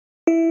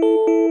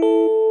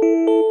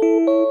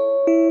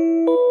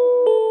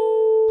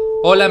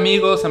Hola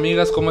amigos,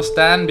 amigas, ¿cómo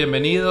están?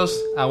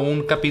 Bienvenidos a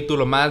un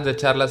capítulo más de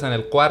Charlas en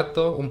el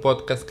Cuarto, un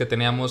podcast que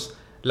teníamos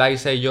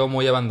Liza y yo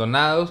muy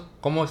abandonados.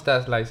 ¿Cómo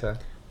estás, Liza?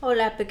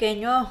 Hola,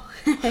 pequeño.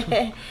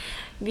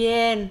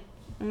 Bien,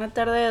 una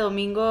tarde de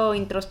domingo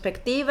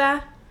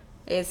introspectiva,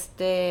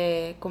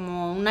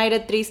 como un aire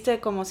triste,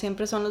 como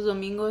siempre son los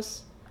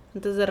domingos,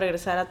 antes de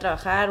regresar a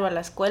trabajar o a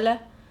la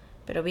escuela,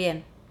 pero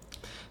bien.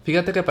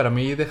 Fíjate que para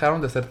mí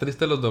dejaron de ser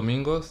tristes los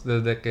domingos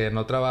desde que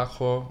no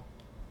trabajo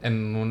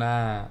en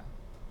una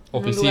En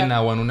un lugar.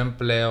 oficina o en un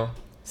empleo.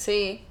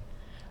 Sí,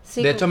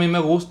 sí, De hecho, a mí me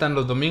gustan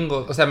los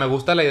domingos, o sea, me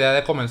gusta la idea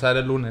de comenzar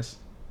el lunes,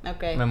 me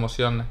ok.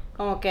 emociona.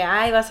 Como que,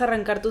 ay, vas a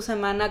arrancar tu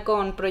semana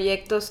con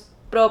proyectos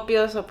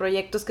propios o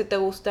proyectos que te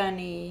gustan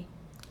y...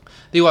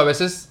 Digo, a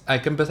veces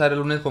hay que empezar el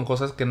lunes con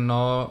cosas que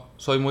no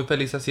soy muy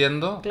feliz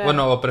haciendo. Claro.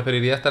 Bueno, o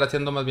preferiría estar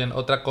haciendo más bien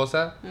otra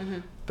cosa.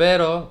 Ujú.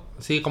 Pero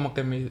sí, como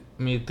que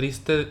mi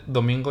triste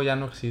domingo ya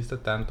no existe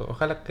tanto.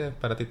 Ojalá que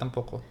para ti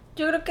tampoco.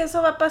 Yo creo que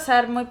eso va a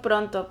pasar muy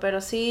pronto,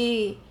 pero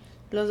sí,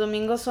 los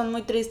domingos son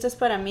muy tristes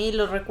para mí.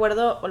 Los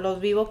recuerdo o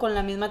los vivo con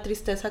la misma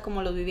tristeza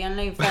como los vivía en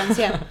la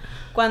infancia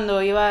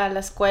cuando iba a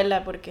la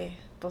escuela, porque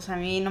pues a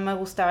mí no me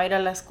gustaba ir a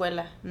la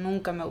escuela,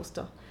 nunca me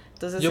gustó.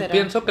 Entonces Yo era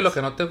pienso que lo eso.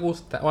 que no te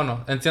gusta,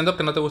 bueno, entiendo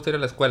que no te gusta ir a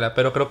la escuela,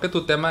 pero creo que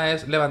tu tema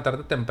es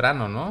levantarte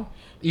temprano, ¿no?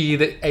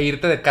 E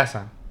irte de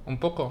casa, un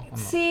poco, ¿o no?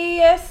 Sí,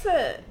 es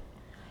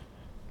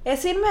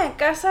irme de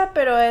casa,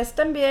 pero es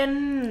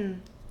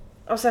también,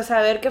 o sea,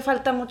 saber que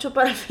falta mucho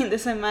para el fin de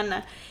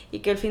semana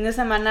y que el fin de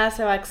semana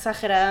se va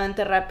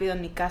exageradamente rápido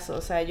en mi caso,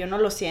 o sea, yo no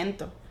lo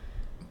siento.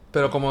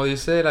 Pero como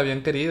dice la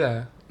bien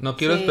querida, no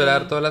quiero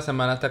esperar Sí, toda la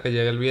semana hasta que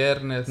llegue el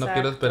viernes, no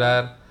quiero exacto.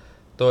 esperar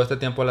todo este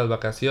tiempo a las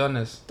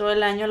vacaciones. Todo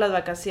el año las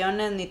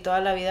vacaciones ni toda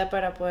la vida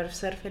para poder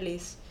ser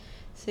feliz.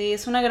 Sí,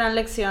 es una gran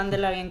lección de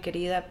la bien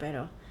querida,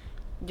 pero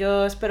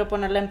yo espero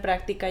ponerla en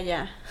práctica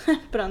ya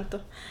pronto.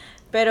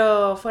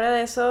 Pero fuera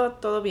de eso,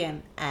 todo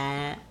bien.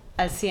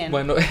 Al 100.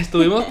 Bueno,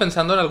 estuvimos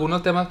pensando en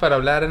algunos temas para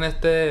hablar en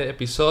este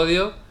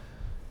episodio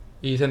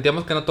y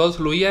sentíamos que no todos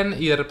fluían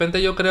y de repente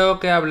yo creo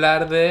que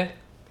hablar de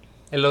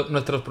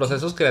nuestros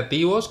procesos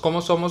creativos,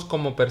 cómo somos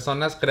como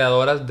personas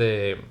creadoras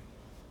de,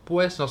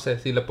 pues no sé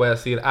si le puedo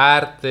decir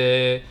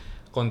arte,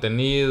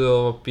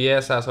 contenido,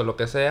 piezas o lo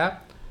que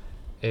sea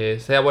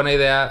buena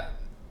idea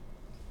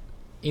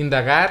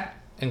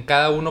indagar en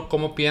cada uno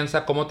cómo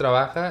piensa, cómo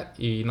trabaja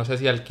y no sé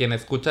si al quien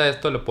escucha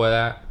esto le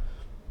pueda,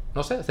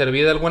 no sé,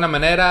 servir de alguna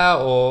manera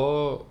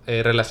o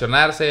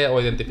relacionarse o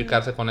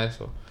identificarse con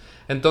eso.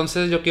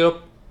 Entonces yo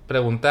quiero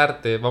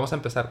preguntarte, vamos a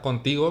empezar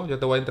contigo, yo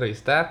te voy a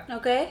entrevistar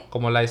Ok,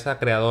 como Liza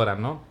creadora,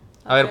 ¿no?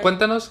 A ok. ver,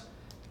 cuéntanos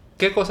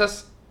qué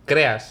cosas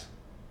creas.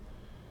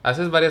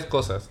 Haces varias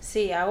cosas.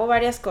 Sí, hago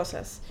varias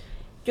cosas.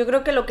 Yo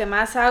creo que lo que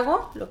más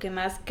hago, lo que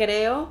más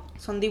creo,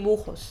 son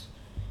dibujos.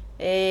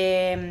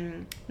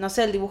 No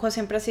sé, el dibujo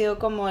siempre ha sido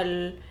como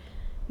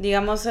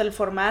digamos, el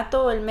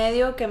formato o el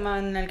medio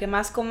en el que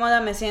más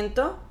cómoda me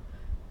siento.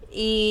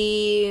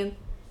 Y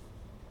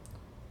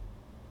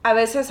a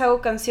veces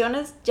hago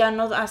canciones, ya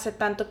no hace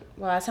tanto,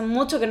 hace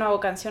mucho que no hago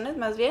canciones,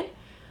 más bien.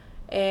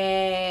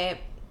 Eh,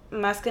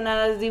 Más que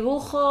nada es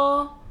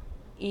dibujo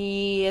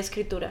y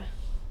escritura.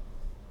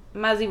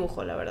 Más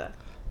dibujo, la verdad.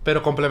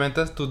 Pero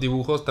complementas tus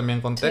dibujos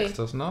también con Sí.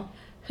 textos, ¿no?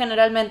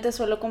 Generalmente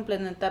suelo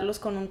complementarlos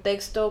con un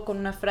texto, con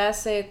una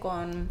frase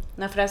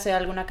de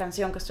alguna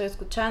canción que estoy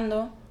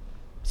escuchando.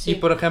 Y Sí.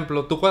 por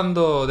ejemplo, tú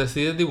cuando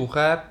decides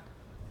dibujar,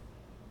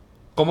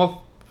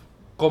 ¿cómo,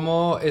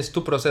 cómo es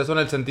tu proceso en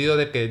el sentido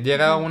de que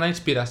llega Ujú, una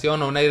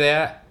inspiración o una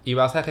idea y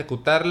vas a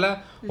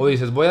ejecutarla? ¿O ujú.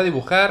 dices, voy a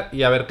dibujar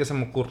y a ver qué se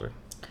me ocurre?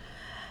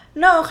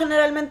 No,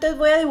 generalmente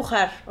voy a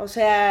dibujar. O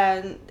sea,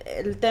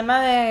 el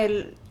tema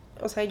del...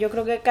 O sea, yo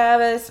creo que cada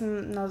vez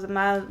nos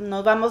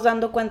vamos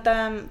dando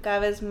cuenta cada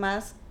vez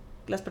más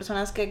las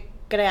personas que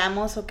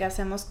creamos o que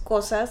hacemos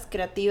cosas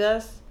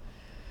creativas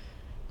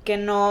que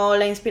no,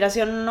 la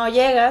inspiración no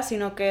llega,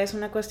 sino que es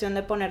una cuestión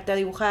de ponerte a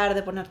dibujar,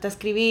 de ponerte a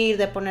escribir,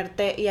 de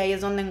ponerte, y ahí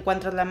es donde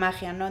encuentras la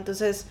magia, ¿no?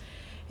 Entonces,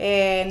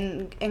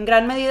 en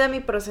gran medida mi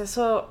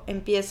proceso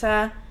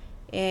empieza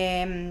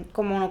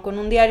como con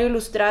un diario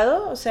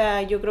ilustrado, o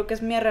sea, yo creo que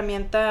es mi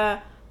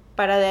herramienta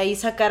para de ahí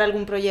sacar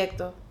algún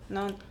proyecto,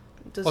 ¿no? O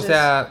Entonces,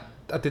 sea,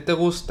 ¿a ti te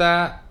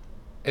gusta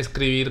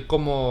escribir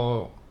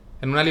como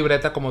en una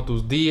libreta como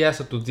tus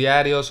días o tus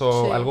diarios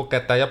o sí, algo que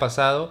te haya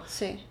pasado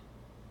sí,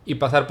 y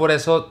pasar por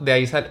eso, de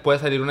ahí puede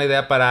salir una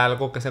idea para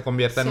algo que se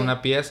convierta en sí.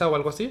 una pieza o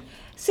algo así?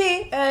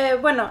 Sí,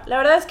 bueno, la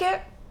verdad es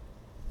que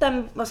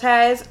o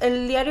sea,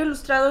 el diario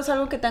ilustrado es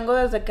algo que tengo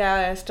desde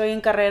que estoy en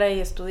carrera y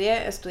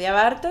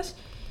estudiaba artes.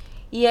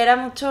 Y era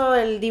mucho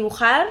el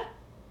dibujar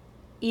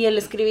y el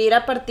escribir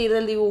a partir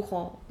del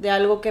dibujo, de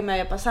algo que me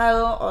había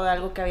pasado o de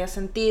algo que había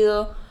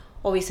sentido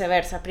o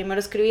viceversa. Primero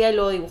escribía y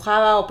luego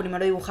dibujaba, o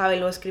primero dibujaba y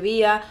luego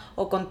escribía,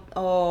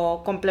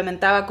 o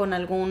complementaba con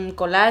algún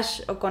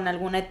collage o con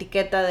alguna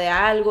etiqueta de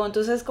algo.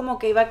 Entonces como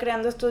que iba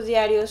creando estos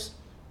diarios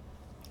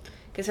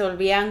que se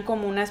volvían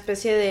como una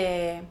especie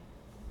de,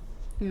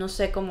 no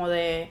sé, como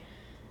de,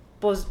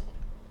 pues,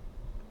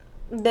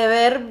 de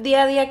ver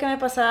día a día qué me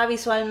pasaba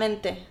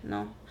visualmente,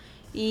 ¿no?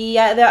 Y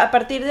a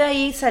partir de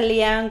ahí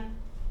salían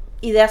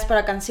ideas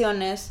para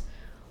canciones,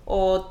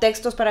 o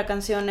textos para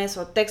canciones,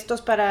 o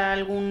textos para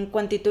algún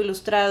cuentito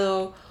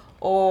ilustrado,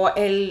 o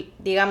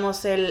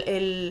digamos,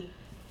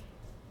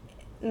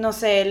 no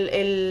sé,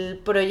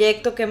 el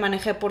proyecto que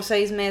manejé por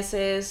 6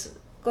 meses,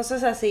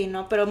 cosas así,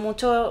 ¿no? Pero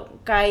mucho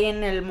cae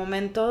en el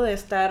momento de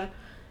estar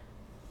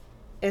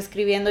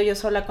escribiendo yo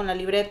sola con la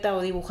libreta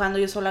o dibujando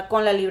yo sola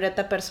con la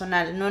libreta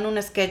personal, no en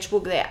un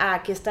sketchbook de,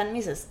 aquí están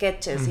mis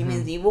sketches y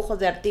mis dibujos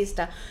de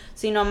artista,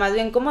 sino más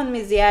bien como en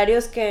mis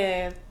diarios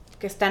que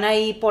están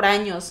ahí por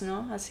años,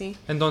 ¿no? Así.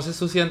 Entonces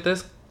tú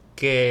sientes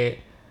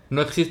que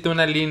no existe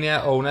una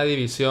línea o una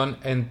división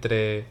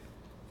entre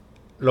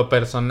lo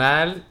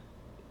personal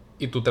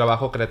y tu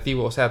trabajo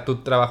creativo. O sea,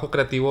 tu trabajo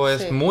creativo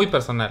es muy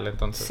personal,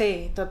 entonces.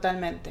 Sí,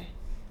 totalmente.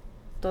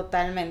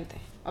 Totalmente.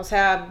 O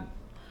sea,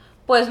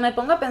 pues me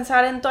pongo a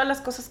pensar en todas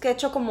las cosas que he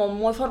hecho como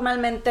muy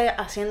formalmente,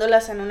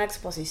 haciéndolas en una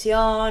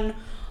exposición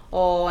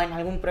o en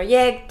algún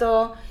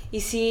proyecto.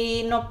 Y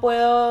sí, no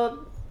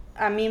puedo,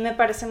 a mí me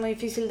parece muy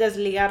difícil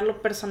desligar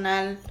lo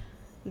personal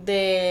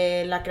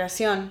de la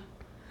creación,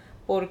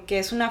 porque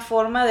es una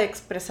forma de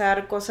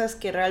expresar cosas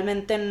que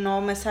realmente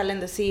no me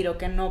salen decir o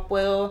que no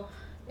puedo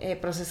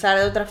procesar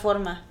de otra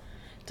forma.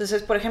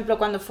 Entonces, por ejemplo,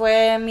 cuando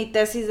fue mi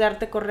tesis de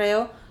arte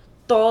correo,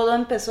 todo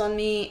empezó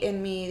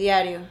en mi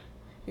diario.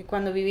 Y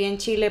cuando viví en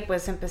Chile,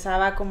 pues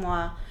empezaba como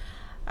a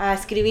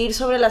escribir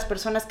sobre las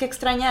personas que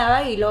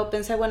extrañaba, y luego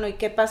pensé, bueno, ¿y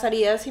qué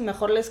pasaría si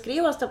mejor le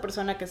escribo a esta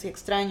persona que sí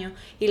extraño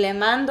y le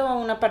mando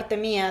una parte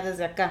mía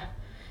desde acá?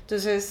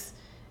 Entonces,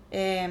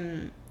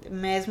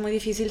 me es muy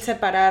difícil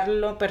separar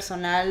lo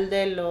personal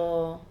de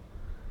lo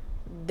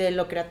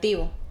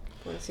creativo,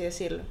 por así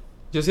decirlo.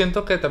 Yo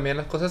siento que también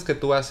las cosas que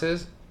tú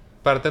haces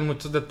parten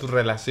mucho de tus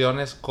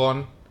relaciones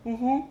con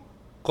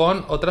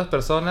otras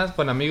personas,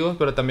 con amigos,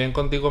 pero también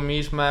contigo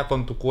misma,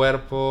 con tu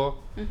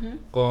cuerpo,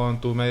 con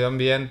tu medio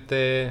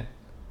ambiente.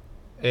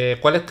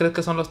 ¿Cuáles crees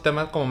que son los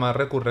temas como más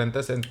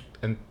recurrentes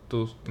en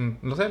tus,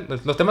 no sé,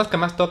 los temas que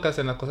más tocas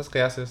en las cosas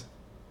que haces?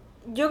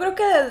 Yo creo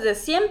que desde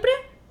siempre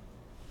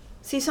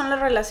sí son las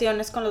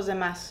relaciones con los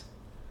demás,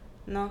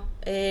 ¿no?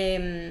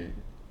 Ese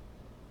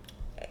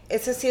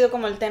ha sido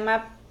como el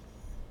tema,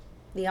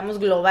 digamos,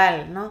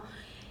 global, ¿no?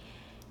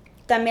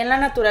 También la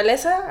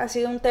naturaleza ha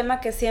sido un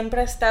tema que siempre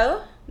ha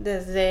estado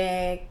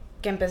desde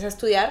que empecé a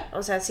estudiar.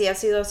 O sea, sí ha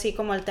sido así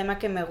como el tema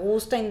que me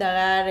gusta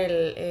indagar,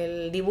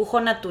 el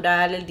dibujo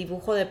natural, el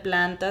dibujo de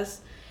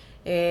plantas.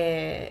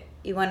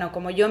 Y bueno,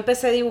 como yo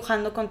empecé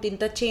dibujando con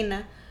tinta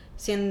china,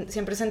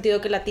 siempre he sentido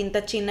que la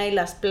tinta china y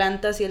las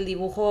plantas y el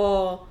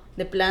dibujo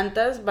de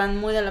plantas van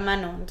muy de la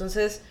mano.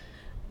 Entonces,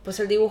 pues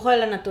el dibujo de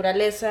la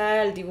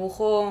naturaleza, el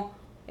dibujo...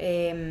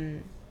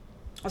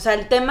 o sea,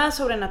 el tema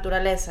sobre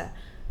naturaleza,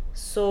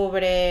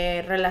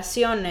 sobre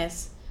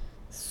relaciones,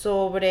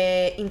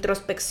 sobre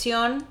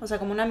introspección, o sea,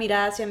 como una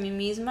mirada hacia mí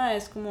misma,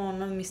 es como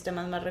uno de mis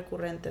temas más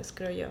recurrentes,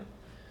 creo yo.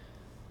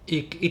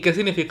 ¿Y qué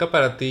significa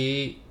para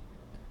ti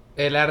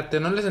el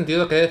arte? No en el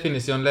sentido de qué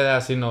definición le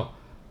das, sino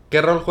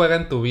qué rol juega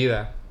en tu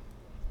vida.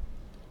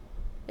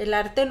 El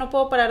arte, no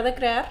puedo parar de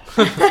crear.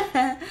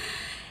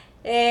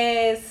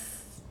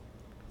 Pues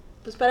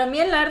para mí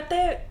el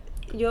arte,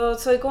 yo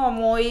soy como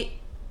muy...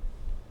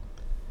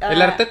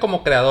 El arte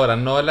como creadora,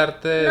 no el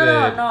arte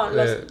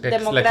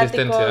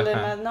democrático,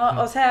 demás,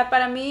 no, o sea,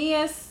 para mí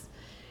es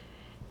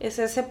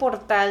ese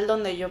portal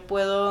donde yo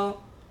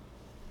puedo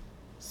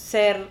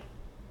ser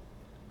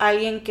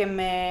alguien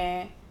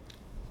que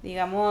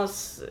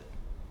digamos,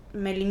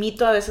 me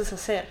limito a veces a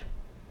ser,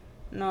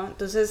 ¿no?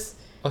 Entonces...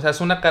 O sea,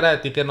 ¿es una cara de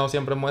ti que no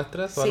siempre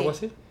muestras o algo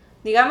así?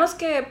 Digamos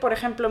que, por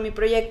ejemplo, mi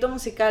proyecto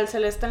musical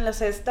Celesta en la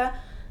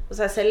Cesta, o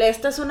sea,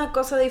 Celesta es una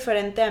cosa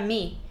diferente a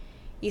mí.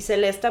 Y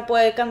Celesta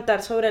puede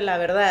cantar sobre la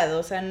verdad,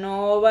 o sea,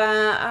 no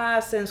va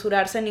a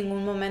censurarse en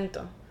ningún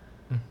momento,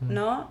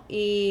 ¿no?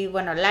 Y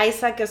bueno,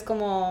 Liza, que es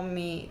como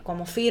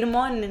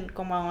firmo,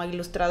 como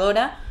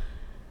ilustradora,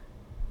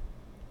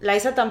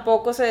 Liza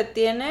tampoco se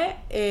detiene,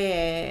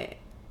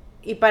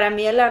 y para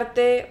mí el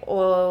arte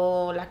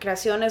o la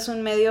creación es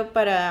un medio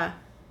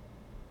para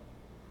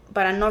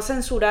no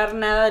censurar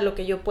nada de lo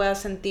que yo pueda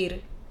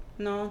sentir,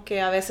 ¿no? Que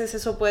a veces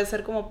eso puede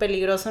ser como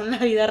peligroso en la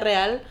vida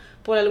real,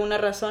 por alguna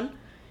razón.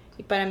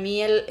 Y para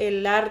mí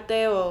el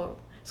arte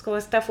es como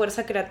esta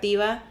fuerza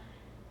creativa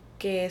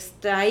que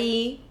está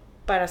ahí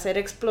para ser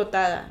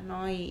explotada,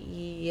 ¿no?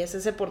 Y es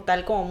ese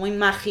portal como muy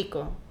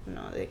mágico,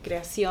 ¿no? De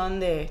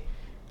creación, de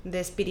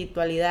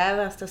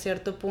espiritualidad hasta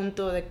cierto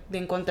punto, de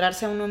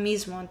encontrarse a uno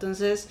mismo.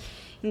 Entonces,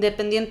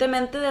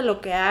 independientemente de lo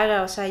que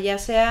haga, o sea, ya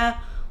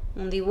sea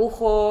un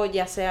dibujo,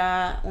 ya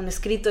sea un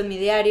escrito en mi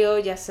diario,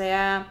 ya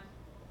sea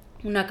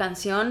una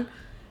canción,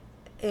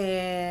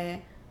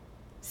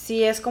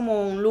 sí es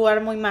como un lugar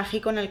muy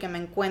mágico en el que me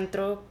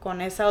encuentro con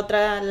esa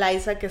otra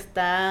Liza que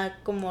está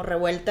como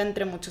revuelta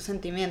entre muchos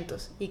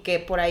sentimientos y que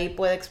por ahí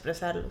puede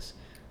expresarlos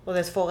o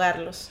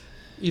desfogarlos.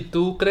 ¿Y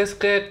tú crees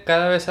que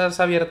cada vez has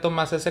abierto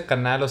más ese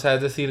canal? O sea,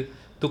 es decir,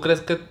 ¿tú crees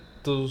que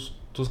tus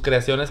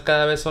creaciones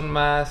cada vez son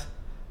más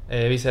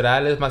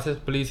viscerales, más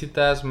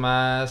explícitas,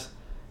 más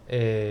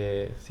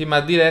sí,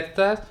 más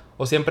directas,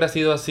 o siempre ha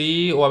sido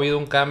así, o ha habido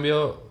un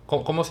cambio.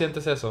 ¿Cómo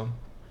sientes eso?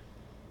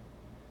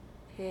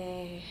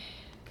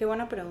 Qué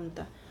buena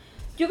pregunta.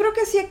 Yo creo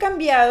que sí he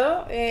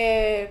cambiado,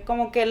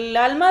 como que el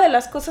alma de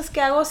las cosas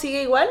que hago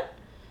sigue igual,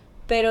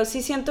 pero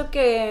sí siento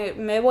que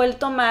me he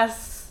vuelto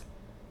más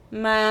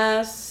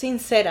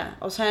sincera.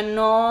 O sea,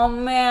 no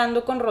me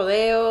ando con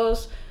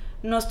rodeos,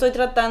 no estoy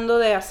tratando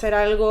de hacer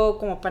algo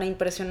como para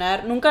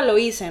impresionar. Nunca lo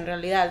hice en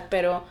realidad,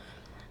 pero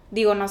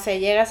digo, no sé,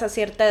 llegas a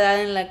cierta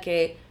edad en la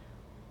que,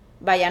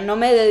 vaya, no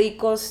me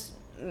dedico,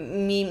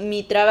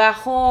 mi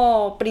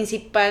trabajo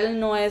principal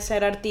no es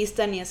ser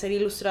artista ni es ser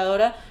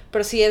ilustradora,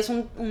 pero sí es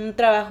un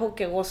trabajo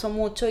que gozo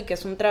mucho y que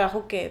es un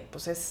trabajo que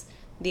pues es,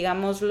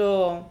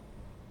 digámoslo,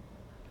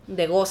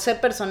 de goce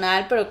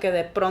personal, pero que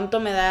de pronto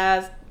me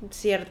da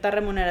cierta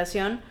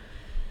remuneración.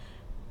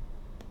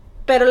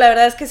 Pero la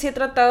verdad es que sí he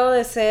tratado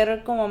de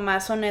ser como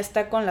más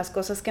honesta con las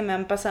cosas que me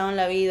han pasado en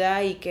la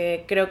vida y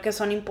que creo que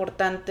son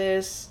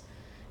importantes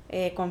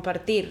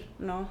compartir,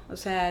 ¿no? O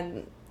sea,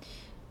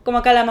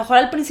 como que a lo mejor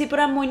al principio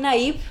era muy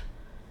naive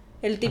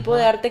el tipo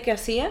de arte que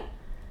hacía,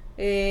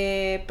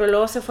 pero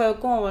luego se fue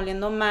como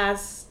volviendo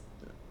más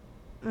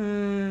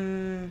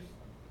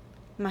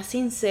más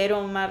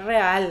sincero, más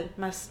real,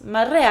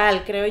 más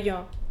real, creo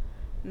yo,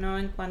 ¿no?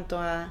 En cuanto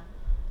a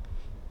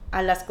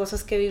las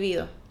cosas que he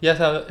vivido. ¿Y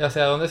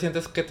hacia dónde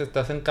sientes que te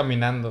estás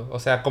encaminando? O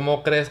sea,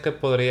 ¿cómo crees que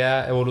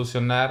podría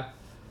evolucionar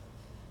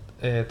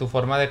tu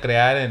forma de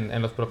crear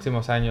en los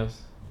próximos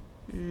años?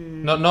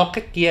 No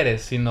qué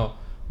quieres, sino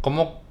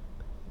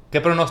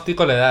qué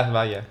pronóstico le das,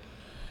 vaya.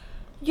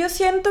 Yo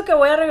siento que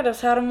voy a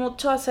regresar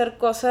mucho a hacer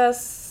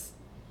cosas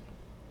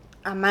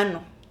a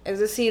mano. Es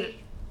decir,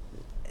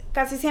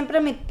 casi siempre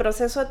mi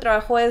proceso de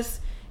trabajo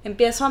es,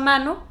 empiezo a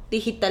mano,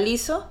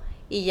 digitalizo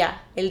y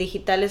ya. El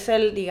digital es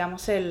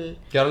digamos.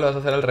 Y ahora lo vas a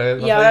hacer al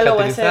revés, y vas ahora a lo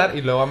voy a digitalizar hacer.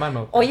 Y luego a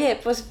mano. Oye,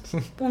 pues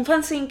un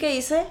fanzine que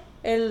hice,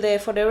 el de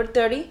Forever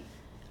 30,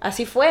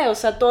 así fue, o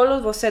sea, todos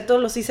los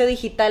bocetos los hice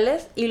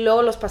digitales y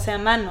luego los pasé a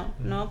mano,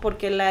 ¿no?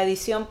 Porque la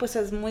edición pues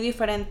es muy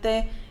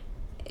diferente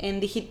en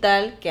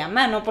digital que a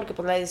mano, porque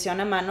pues la edición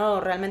a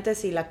mano realmente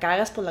si la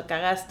cagas, pues la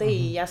cagaste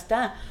y ya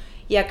está.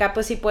 Y acá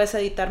pues sí puedes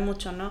editar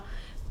mucho, ¿no?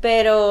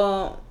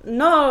 Pero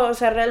no, o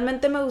sea,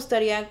 realmente me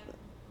gustaría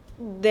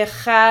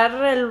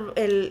dejar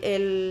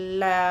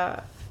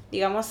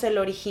digamos, el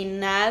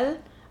original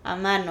a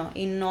mano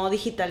y no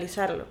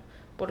digitalizarlo,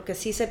 porque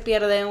sí se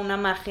pierde una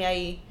magia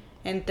ahí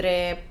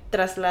entre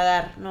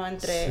trasladar, ¿no?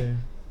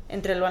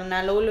 Entre lo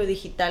análogo y lo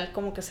digital,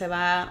 como que se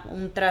va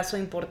un trazo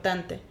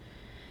importante.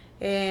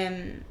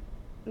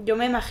 Yo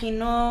me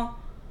imagino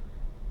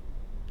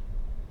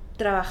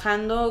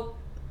trabajando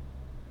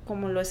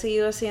como lo he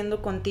seguido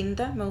haciendo con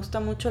tinta. Me gusta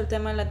mucho el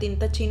tema de la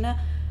tinta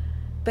china,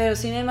 pero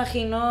sí me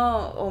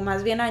imagino, o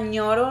más bien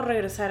añoro,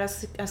 regresar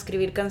a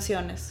escribir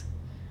canciones.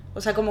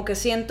 O sea, como que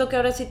siento que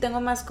ahora sí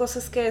tengo más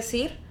cosas que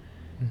decir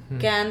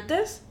que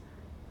antes,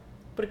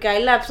 porque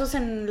hay lapsos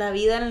en la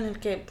vida en el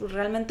que pues,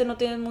 realmente no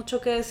tienes mucho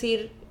que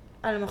decir,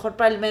 a lo mejor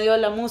para el medio de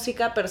la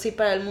música, pero sí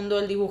para el mundo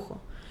del dibujo.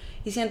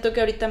 Y siento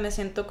que ahorita me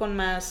siento con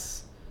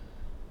más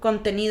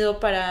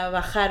contenido para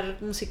bajar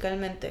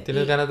musicalmente.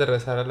 ¿Tienes ganas de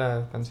regresar a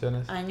las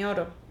canciones?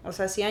 Añoro, o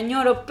sea, sí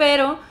añoro,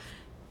 pero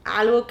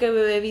algo que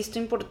he visto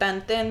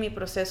importante en mi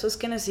proceso es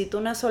que necesito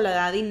una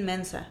soledad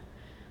inmensa.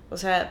 O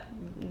sea,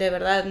 de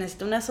verdad,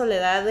 necesito una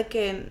soledad de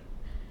que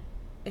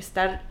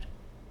estar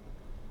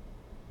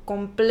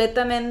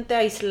completamente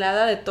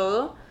aislada de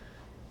todo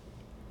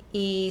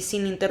y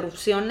sin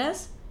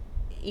interrupciones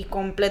y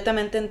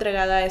completamente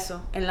entregada a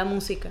eso, en la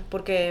música,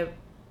 porque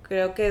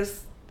creo que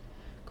es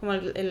como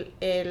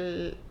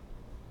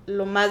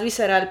lo más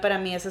visceral para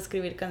mí es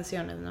escribir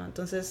canciones, ¿no?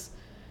 Entonces,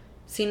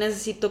 sí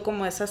necesito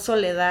como esa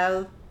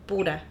soledad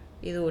pura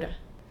y dura.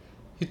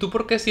 ¿Y tú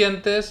por qué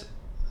sientes?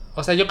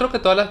 O sea, yo creo que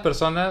todas las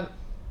personas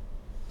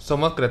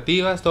somos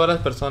creativas, todas las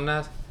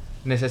personas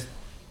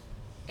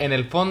en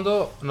el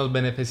fondo nos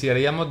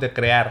beneficiaríamos de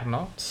crear,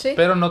 ¿no? Sí.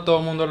 Pero no todo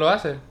el mundo lo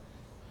hace,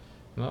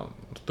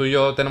 ¿no? Tú y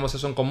yo tenemos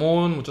eso en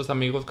común, muchos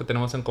amigos que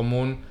tenemos en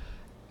común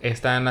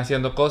están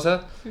haciendo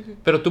cosas,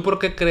 pero ¿tú por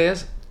qué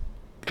crees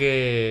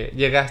que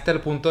llegaste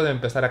al punto de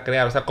empezar a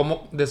crear? O sea,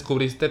 ¿cómo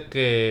descubriste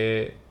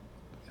que,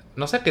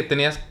 no sé, que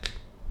tenías?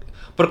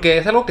 Porque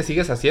es algo que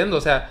sigues haciendo,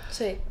 o sea,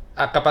 sí.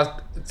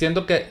 Capaz,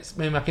 siento que,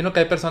 me imagino que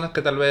hay personas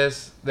que tal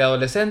vez de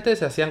adolescentes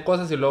se hacían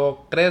cosas y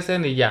luego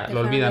crecen y ya, lo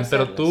olvidan,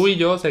 pero tú y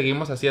yo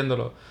seguimos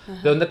haciéndolo.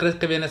 Ajá. ¿De dónde crees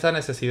que viene esa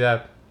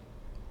necesidad?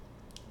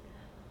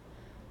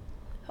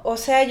 O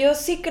sea, yo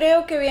sí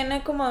creo que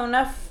viene como de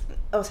una...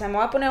 O sea, me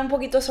voy a poner un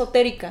poquito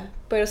esotérica,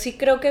 pero sí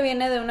creo que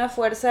viene de una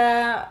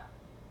fuerza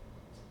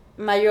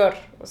mayor,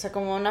 o sea,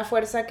 como una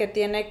fuerza que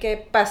tiene que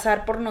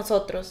pasar por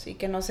nosotros y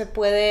que no se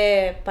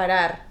puede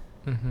parar,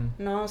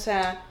 ¿no? O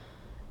sea,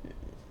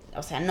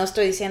 no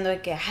estoy diciendo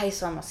de que, ay,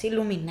 somos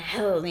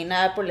iluminados ni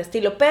nada por el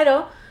estilo,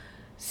 pero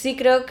sí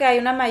creo que hay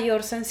una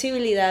mayor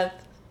sensibilidad.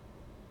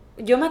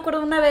 Yo me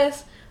acuerdo una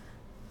vez,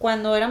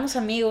 cuando éramos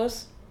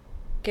amigos,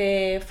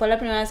 que fue la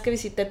primera vez que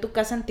visité tu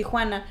casa en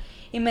Tijuana,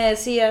 y me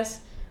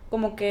decías,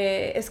 como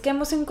que es que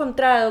hemos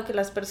encontrado que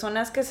las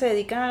personas que se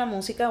dedican a la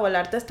música o al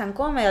arte están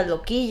como medias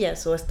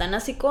loquillas o están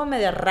así como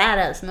medias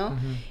raras, ¿no?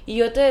 Uh-huh. Y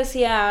yo te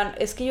decía,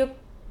 es que yo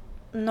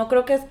no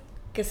creo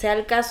que sea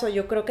el caso,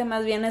 yo creo que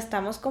más bien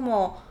estamos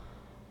como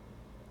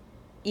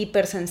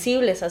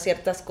hipersensibles a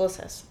ciertas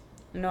cosas,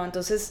 ¿no?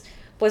 Entonces,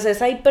 pues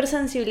esa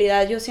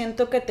hipersensibilidad yo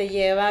siento que te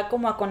lleva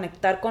como a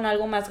conectar con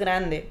algo más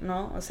grande,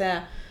 ¿no? O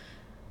sea,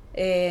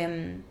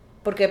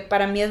 porque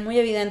para mí es muy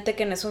evidente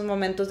que en esos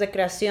momentos de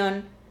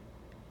creación,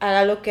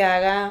 haga lo que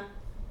haga,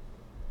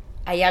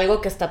 hay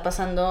algo que está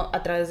pasando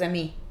a través de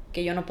mí,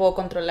 que yo no puedo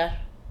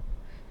controlar.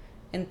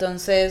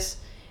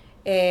 Entonces,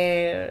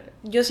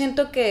 yo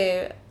siento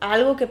que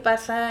algo que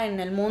pasa en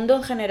el mundo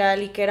en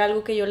general, y que era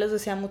algo que yo les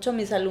decía mucho a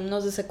mis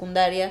alumnos de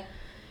secundaria,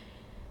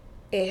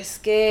 es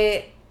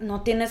que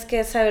no tienes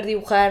que saber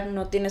dibujar,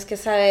 no tienes que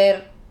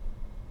saber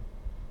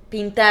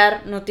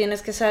pintar, no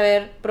tienes que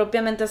saber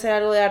propiamente hacer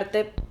algo de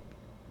arte,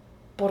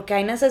 porque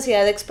hay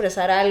necesidad de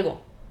expresar algo,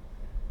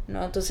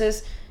 ¿no?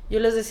 Entonces yo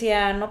les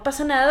decía, no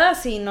pasa nada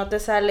si no te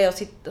sale,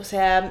 o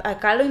sea,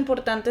 acá lo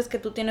importante es que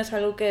tú tienes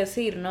algo que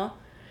decir, ¿no?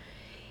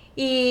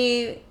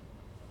 Y,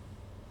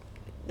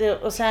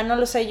 o sea, no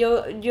lo sé,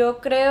 yo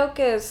creo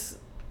que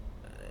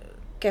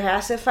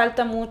hace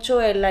falta mucho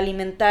el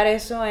alimentar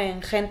eso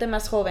en gente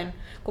más joven.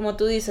 Como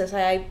tú dices,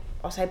 hay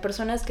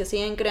personas que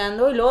siguen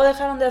creando y luego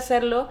dejaron de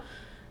hacerlo,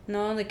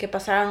 ¿no? De que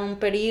pasaron un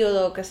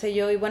periodo, qué sé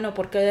yo, y bueno,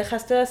 ¿por qué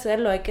dejaste de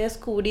hacerlo? Hay que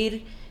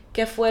descubrir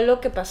qué fue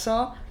lo que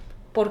pasó,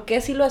 por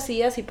qué sí lo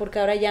hacías y por qué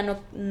ahora ya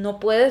no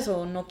puedes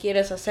o no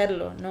quieres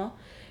hacerlo, ¿no?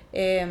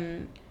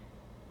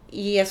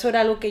 Y eso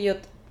era algo que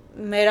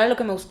era lo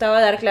que me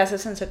gustaba dar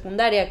clases en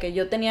secundaria, que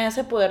yo tenía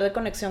ese poder de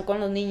conexión con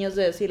los niños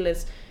de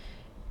decirles,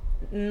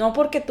 no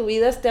porque tu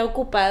vida esté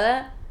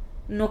ocupada,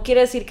 no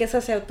quiere decir que esa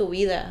sea tu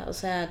vida, o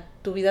sea,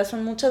 tu vida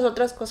son muchas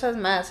otras cosas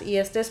más, y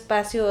este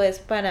espacio es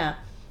para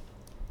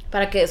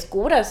que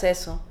descubras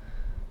eso,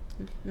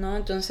 ¿no?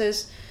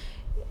 Entonces,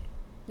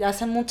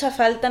 hace mucha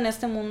falta en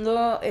este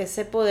mundo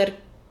ese poder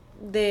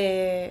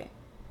de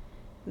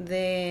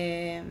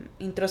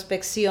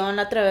introspección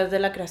a través de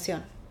la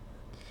creación.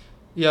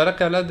 Y ahora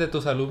que hablas de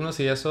tus alumnos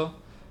y eso,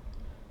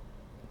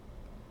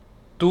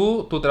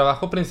 tu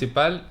trabajo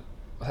principal,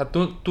 o sea,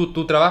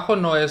 tu trabajo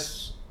no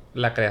es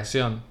la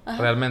creación,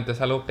 ajá, realmente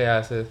es algo que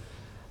haces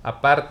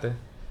aparte.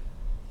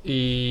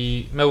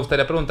 Y me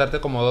gustaría preguntarte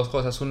como dos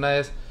cosas. Una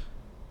es,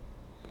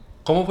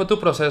 ¿cómo fue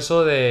tu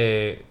proceso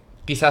de,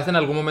 quizás en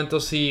algún momento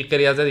sí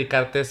querías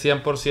dedicarte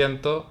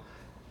 100%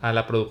 a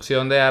la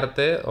producción de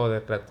arte o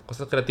de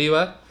cosas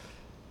creativas?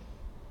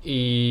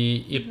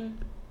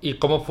 ¿Y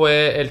cómo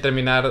fue el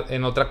terminar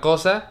en otra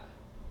cosa?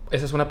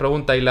 Esa es una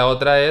pregunta. Y la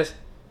otra es,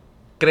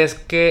 ¿crees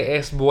que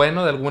es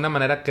bueno de alguna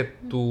manera que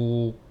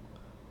tu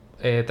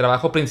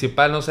trabajo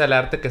principal no sea el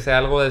arte, que sea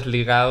algo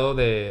desligado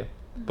de,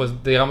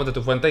 pues digamos, de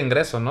tu fuente de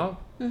ingreso, ¿no?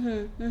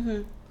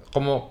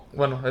 Como,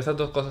 bueno, esas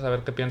dos cosas, a ver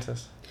qué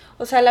piensas.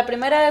 O sea, la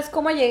primera es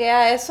cómo llegué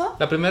a eso.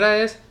 La primera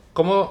es,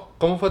 ¿cómo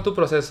fue tu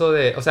proceso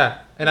de, o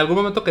sea, en algún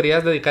momento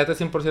querías dedicarte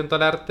 100%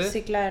 al arte?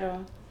 Sí, claro.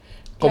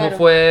 ¿Cómo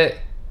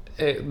fue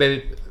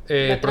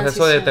el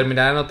proceso de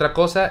terminar en otra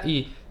cosa?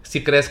 Y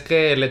si crees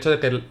que el hecho de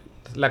que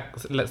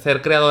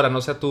ser creadora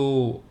no sea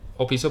tu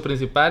oficio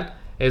principal,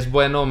 ¿es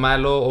bueno o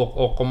malo?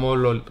 O cómo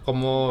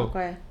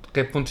okay,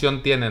 qué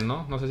función tiene,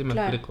 ¿no? No sé si me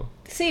explico.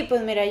 Sí,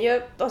 pues mira,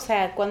 o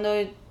sea, cuando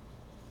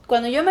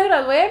yo me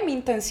gradué, mi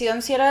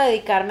intención sí era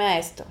dedicarme a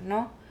esto,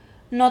 ¿no?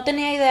 No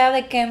tenía idea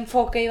de qué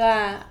enfoque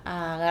iba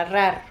a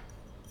agarrar,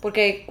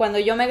 porque cuando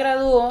yo me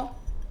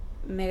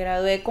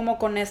gradué como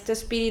con este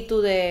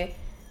espíritu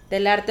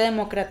del arte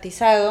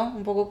democratizado,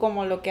 un poco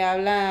como lo que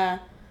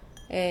habla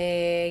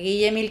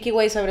Guille Milky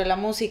Way sobre la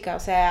música, o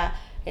sea,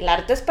 el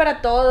arte es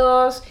para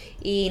todos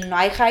y no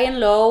hay high and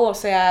low, o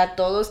sea,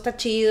 todo está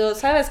chido,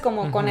 ¿sabes?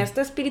 Como con este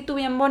espíritu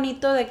bien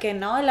bonito de que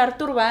no, el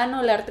arte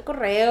urbano, el arte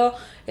correo,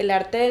 el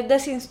arte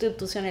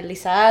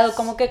desinstitucionalizado,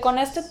 como que con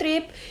este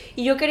trip,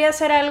 y yo quería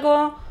hacer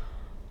algo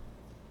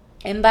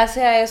en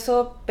base a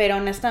eso, pero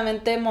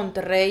honestamente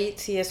Monterrey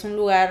sí es un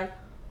lugar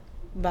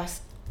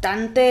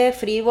bastante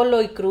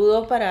frívolo y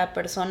crudo para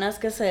personas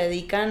que se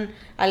dedican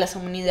a las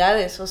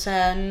humanidades, o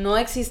sea, no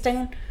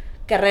existen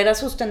carreras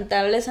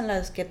sustentables en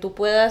las que tú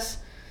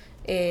puedas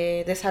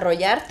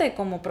desarrollarte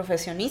como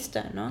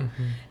profesionista, ¿no?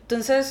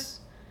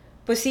 Entonces,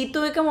 pues sí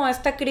tuve como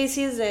esta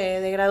crisis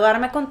de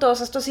graduarme con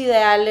todos estos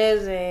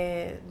ideales,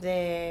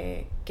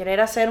 de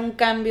querer hacer un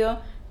cambio,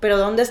 pero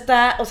 ¿dónde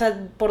está? O sea,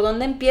 ¿por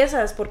dónde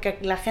empiezas? Porque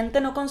la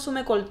gente no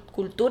consume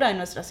cultura en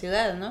nuestra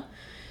ciudad, ¿no?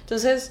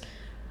 Entonces,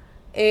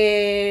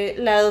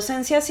 la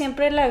docencia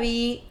siempre la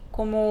vi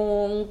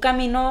como un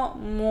camino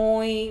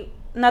muy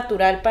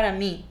natural para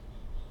mí,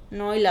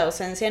 ¿no? Y la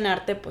docencia en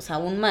arte pues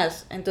aún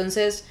más.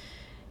 Entonces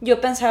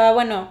yo pensaba,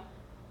 bueno,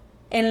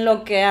 en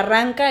lo que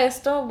arranca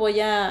esto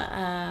voy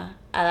a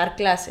dar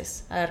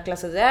clases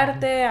de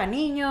arte a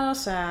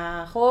niños,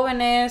 a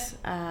jóvenes,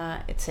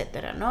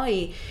 etcétera, ¿no?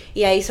 Y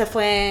ahí se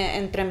fue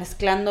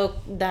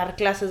entremezclando dar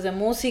clases de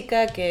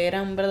música, que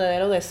era un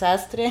verdadero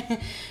desastre,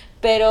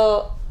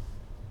 pero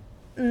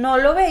no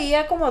lo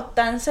veía como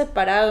tan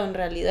separado en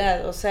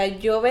realidad. O sea,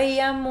 yo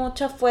veía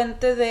mucha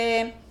fuente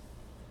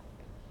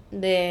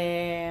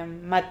de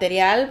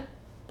material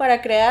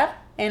para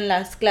crear en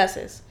las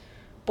clases,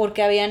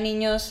 porque había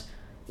niños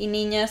y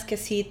niñas que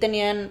sí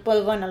tenían,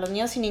 pues bueno, los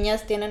niños y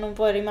niñas tienen un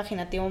poder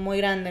imaginativo muy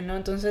grande, ¿no?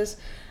 Entonces,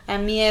 a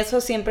mí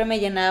eso siempre me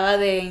llenaba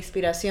de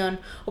inspiración.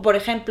 O por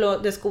ejemplo,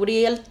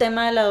 descubrí el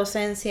tema de la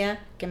docencia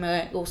que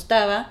me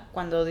gustaba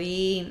cuando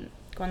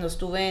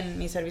estuve en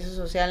mi servicio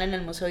social en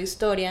el Museo de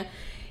Historia,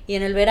 y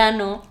en el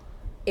verano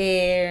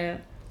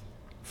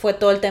fue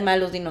todo el tema de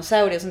los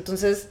dinosaurios.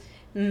 Entonces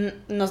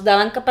nos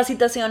daban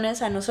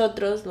capacitaciones a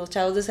nosotros, los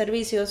chavos de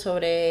servicio,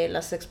 sobre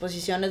las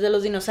exposiciones de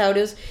los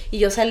dinosaurios, y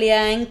yo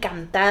salía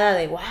encantada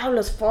de wow,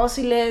 los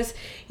fósiles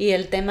y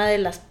el tema de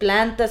las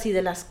plantas y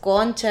de las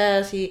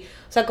conchas, y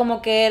o sea,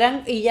 como que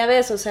eran, y ya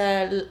ves, o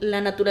sea,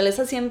 la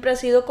naturaleza siempre ha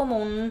sido como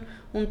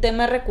un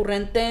tema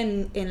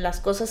recurrente en las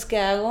cosas que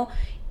hago,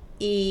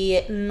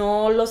 y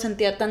no lo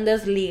sentía tan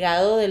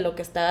desligado de lo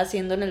que estaba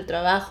haciendo en el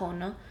trabajo,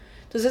 ¿no?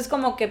 Entonces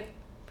como que,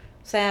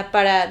 o sea,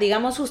 para,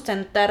 digamos,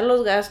 sustentar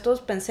los gastos,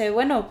 pensé,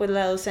 bueno, pues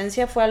la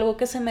docencia fue algo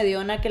que se me dio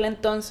en aquel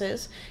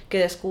entonces, que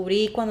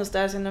descubrí cuando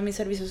estaba haciendo mi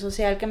servicio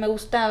social, que me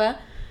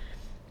gustaba,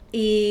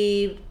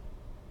 y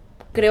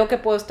creo que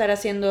puedo estar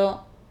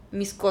haciendo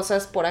mis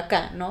cosas por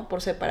acá, ¿no?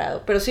 Por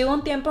separado. Pero sí hubo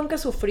un tiempo en que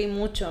sufrí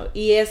mucho,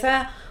 y o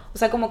sea,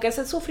 como que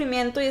ese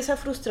sufrimiento y esa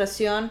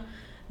frustración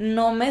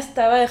no me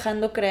estaba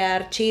dejando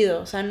crear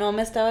chido, o sea, no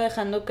me estaba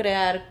dejando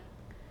crear,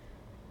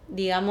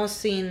 digamos,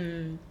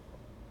 sin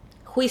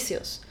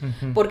juicios,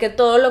 porque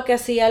todo lo que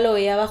hacía lo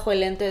veía bajo el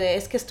lente de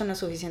es que esto no es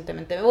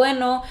suficientemente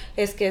bueno,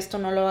 es que esto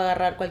no lo va a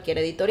agarrar cualquier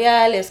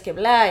editorial, es que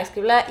bla,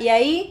 y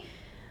ahí,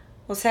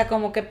 o sea,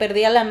 como que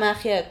perdía la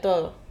magia de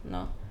todo,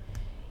 ¿no?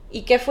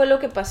 ¿Y qué fue lo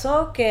que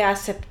pasó? Que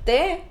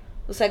acepté,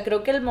 o sea,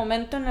 creo que el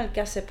momento en el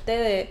que acepté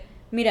de,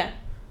 mira,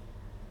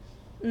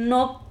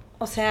 no,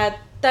 o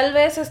sea, tal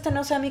vez este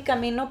no sea mi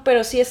camino,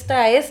 pero sí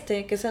está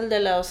que es el de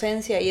la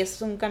docencia, y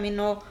es un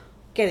camino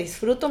que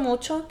disfruto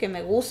mucho, que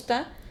me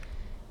gusta,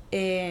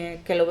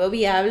 que lo veo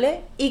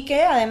viable, y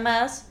que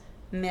además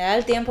me da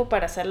el tiempo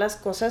para hacer las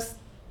cosas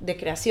de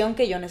creación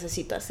que yo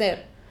necesito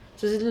hacer.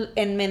 Entonces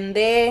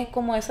enmendé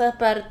como esa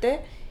parte,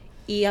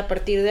 y a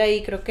partir de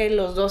ahí creo que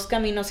los dos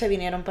caminos se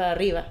vinieron para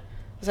arriba,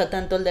 o sea,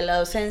 tanto el de la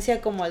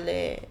docencia como el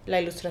de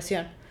la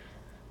ilustración,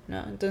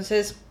 ¿no?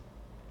 Entonces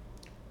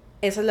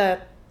esa es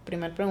la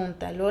primera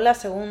pregunta. Luego la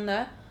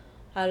segunda,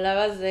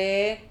 hablabas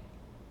de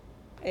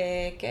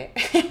 ¿qué?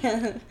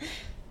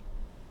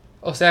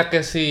 O sea,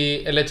 que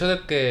si el hecho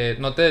de que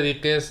no te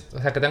dediques, o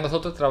sea, que tengas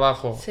otro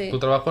trabajo, sí. Tu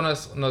trabajo no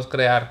es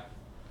crear,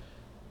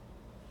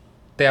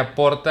 te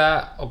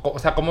aporta, o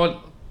sea,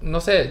 como,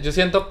 no sé, yo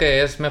siento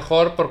que es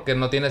mejor porque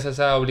no tienes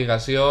esa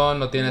obligación,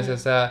 no tienes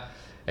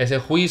ese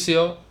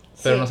juicio,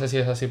 pero no sé si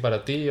es así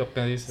para ti o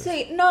qué dices.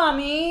 Sí, no, a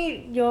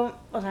mí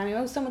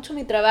me gusta mucho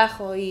mi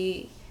trabajo,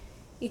 y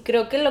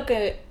creo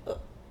que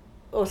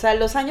o sea,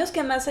 los años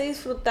que más he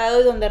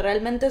disfrutado y donde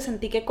realmente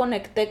sentí que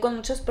conecté con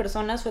muchas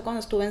personas fue cuando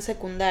estuve en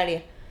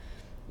secundaria.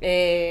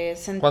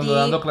 Cuando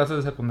dando clases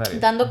de secundaria.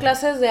 Dando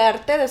clases de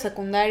arte de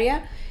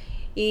secundaria,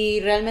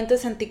 y realmente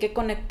sentí que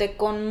conecté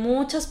con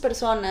muchas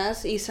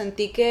personas, y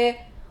sentí que,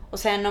 o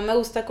sea, no me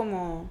gusta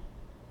como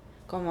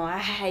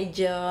ay,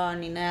 yo,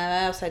 ni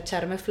nada, o sea,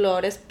 echarme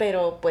flores,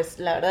 pero pues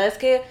la verdad es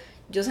que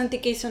yo sentí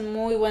que hice un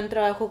muy buen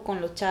trabajo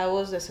con los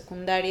chavos de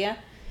secundaria,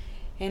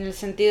 en el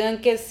sentido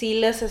en que sí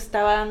les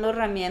estaba dando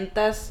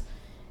herramientas,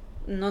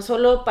 no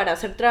solo para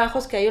hacer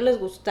trabajos que a ellos les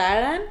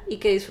gustaran y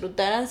que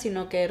disfrutaran,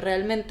 sino que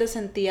realmente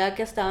sentía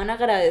que estaban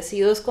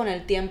agradecidos con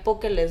el tiempo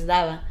que les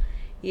daba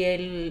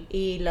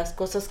y las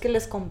cosas que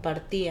les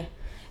compartía.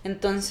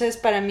 Entonces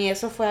para mí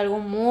eso fue algo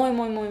muy,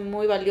 muy, muy,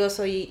 muy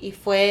valioso, y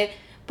fue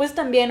pues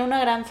también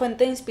una gran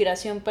fuente de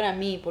inspiración para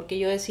mí, porque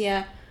yo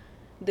decía,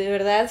 de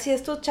verdad, si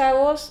estos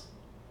chavos,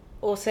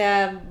 o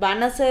sea,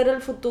 van a ser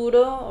el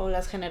futuro o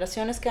las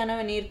generaciones que van a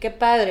venir, qué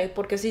padre,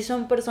 porque sí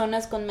son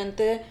personas con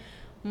mente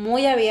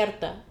muy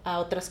abierta a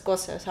otras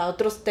cosas, a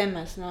otros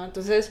temas, ¿no?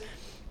 Entonces,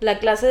 la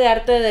clase de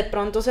arte de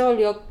pronto se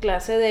volvió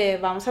clase de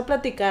vamos a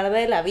platicar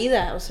de la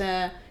vida, o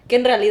sea, que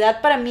en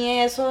realidad para mí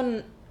eso,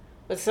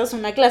 pues eso es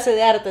una clase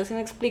de arte, así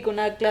me explico,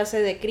 una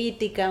clase de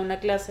crítica, una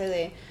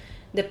clase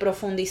de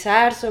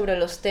profundizar sobre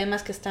los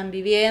temas que están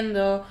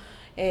viviendo,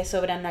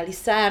 sobre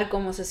analizar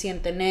cómo se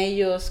sienten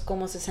ellos,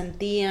 cómo se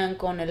sentían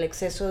con el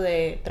exceso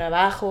de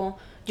trabajo.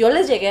 Yo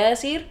les llegué a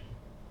decir,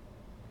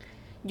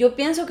 yo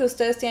pienso que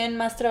ustedes tienen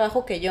más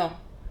trabajo que yo,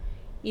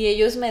 y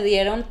ellos me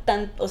dieron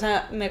o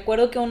sea, me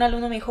acuerdo que un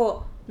alumno me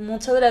dijo,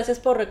 muchas gracias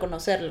por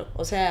reconocerlo,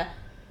 o sea,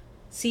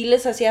 sí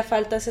les hacía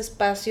falta ese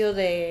espacio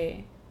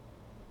de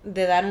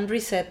dar un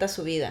reset a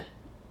su vida.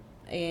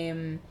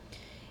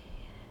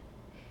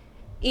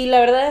 Y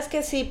la verdad es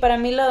que sí, para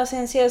mí la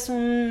docencia es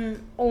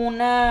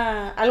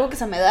algo que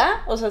se me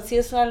da, o sea, sí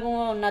es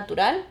algo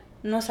natural,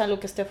 no es algo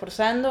que esté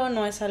forzando,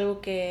 no es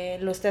algo que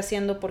lo esté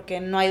haciendo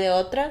porque no hay de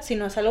otra,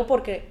 sino es algo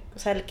porque, o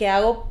sea, el que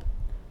hago,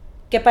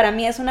 que para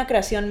mí es una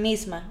creación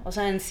misma, o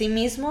sea, en sí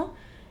mismo,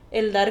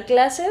 el dar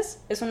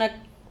clases es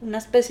una una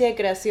especie de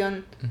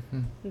creación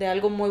de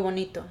algo muy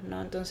bonito,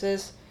 ¿no?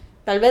 Entonces,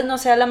 tal vez no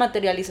sea la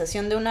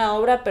materialización de una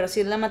obra, pero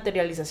sí es la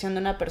materialización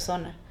de una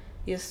persona.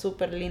 Y es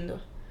súper lindo.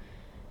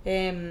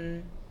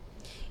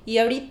 Y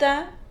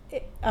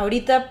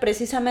ahorita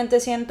precisamente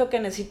siento que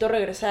necesito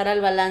regresar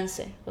al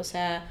balance. O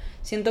sea,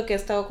 siento que he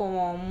estado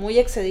como muy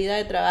excedida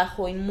de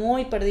trabajo y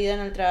muy perdida en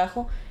el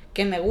trabajo,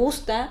 que me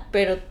gusta,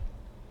 pero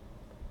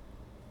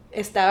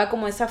estaba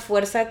como esa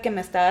fuerza que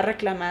me estaba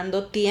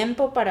reclamando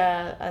tiempo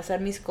para hacer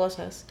mis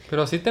cosas.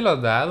 Pero sí te lo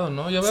has dado,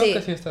 ¿no? Yo veo Sí.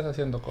 que sí estás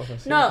haciendo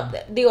cosas. ¿Sí? No,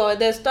 digo,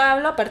 de esto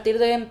hablo a partir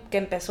de que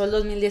empezó el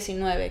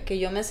 2019, que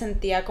yo me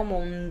sentía como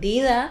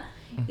hundida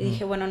y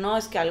dije, bueno, no,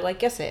 es que algo hay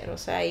que hacer, o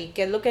sea, ¿y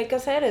qué es lo que hay que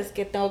hacer? Es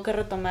que tengo que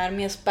retomar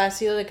mi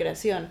espacio de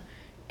creación,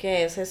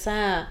 que es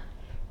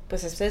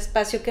pues ese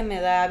espacio que me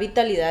da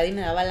vitalidad y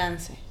me da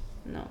balance,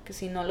 ¿no? Que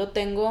si no lo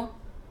tengo,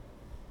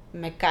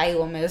 me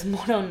caigo, me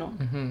desmorono.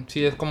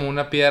 Sí, es como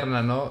una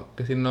pierna, ¿no?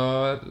 Que si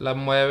no la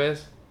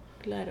mueves...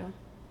 Claro,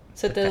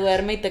 se te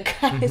duerme y te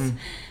caes.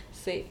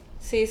 Sí.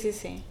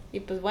 Y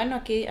pues bueno,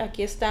 aquí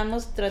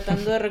estamos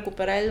tratando de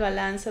recuperar el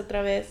balance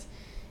otra vez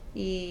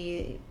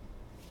y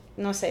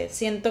no sé,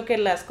 siento que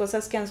las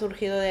cosas que han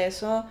surgido de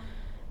eso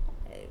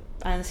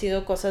han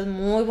sido cosas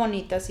muy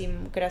bonitas y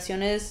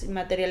creaciones y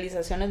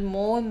materializaciones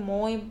muy,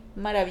 muy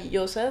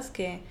maravillosas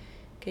que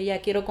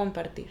ya quiero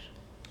compartir.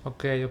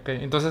 Ok.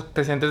 Entonces,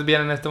 ¿te sientes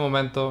bien en este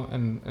momento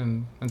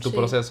en tu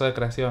proceso de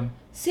creación?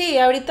 Sí,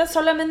 ahorita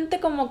solamente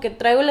como que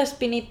traigo la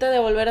espinita de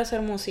volver a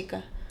hacer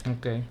música.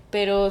 Ok.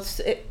 Pero,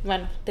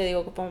 bueno, te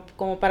digo,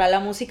 como para la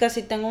música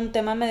sí tengo un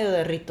tema medio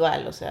de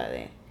ritual, o sea,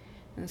 de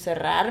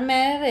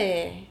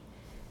encerrarme,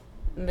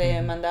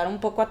 de mandar un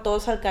poco a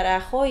todos al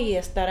carajo y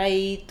estar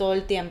ahí todo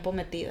el tiempo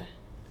metida.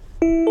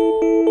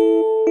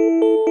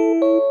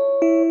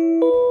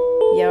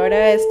 Y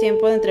ahora es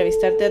tiempo de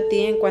entrevistarte a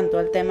ti en cuanto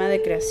al tema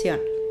de creación.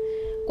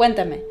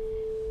 Cuéntame,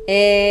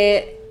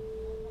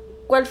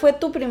 ¿cuál fue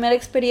tu primera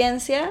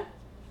experiencia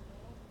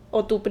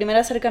o tu primer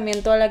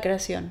acercamiento a la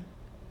creación?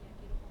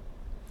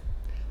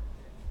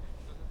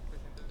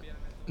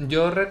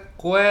 Yo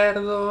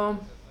recuerdo...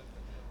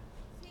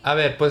 A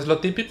ver, pues lo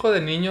típico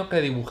de niño que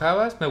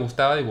dibujabas, me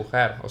gustaba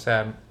dibujar. O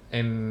sea,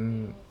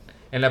 en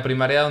la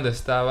primaria donde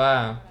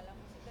estaba,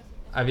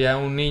 había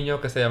un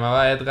niño que se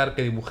llamaba Edgar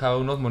que dibujaba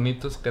unos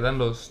monitos que eran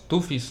los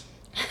Tufis.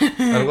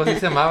 Algo así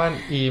se llamaban.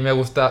 Y me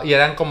gustaba, y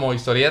eran como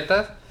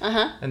historietas.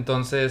 Ajá.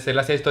 Entonces él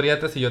hacía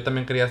historietas y yo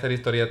también quería hacer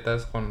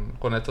historietas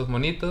con estos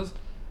monitos.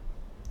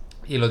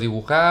 Y los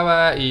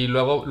dibujaba. Y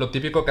luego lo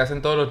típico que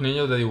hacen todos los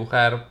niños de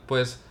dibujar,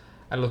 pues,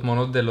 a los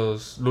monos de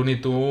los Looney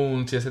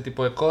Tunes y ese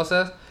tipo de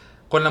cosas.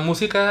 Con la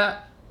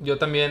música, yo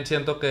también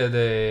siento que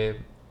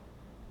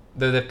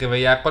desde que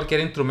veía cualquier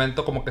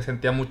instrumento, como que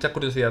sentía mucha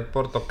curiosidad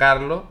por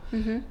tocarlo.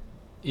 Uh-huh.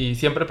 Y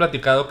siempre he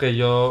platicado que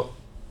yo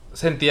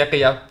sentía que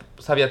ya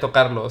sabía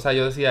tocarlo. O sea,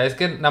 yo decía, es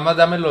que nada más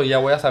dámelo y ya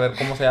voy a saber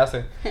cómo se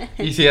hace.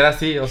 Y si era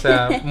así, o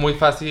sea, muy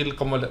fácil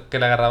como que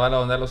le agarraba la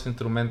onda a los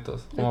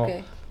instrumentos. Como,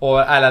 Okay. O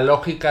a la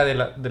lógica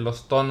de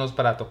los tonos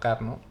para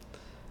tocar, ¿no?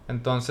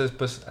 Entonces,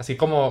 pues, así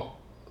como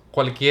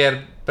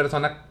cualquier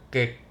persona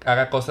que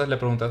haga cosas, le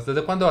preguntas,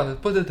 ¿desde cuándo haces?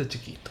 Pues desde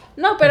chiquito.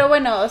 No, pero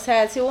bueno, o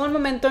sea, si hubo un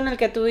momento en el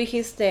que tú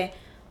dijiste,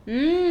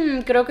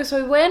 creo que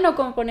soy bueno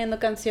componiendo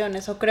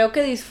canciones, o creo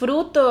que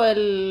disfruto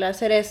el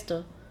hacer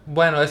esto.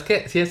 Bueno, es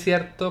que sí es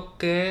cierto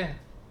que...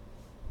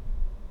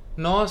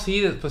 No,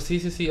 sí, pues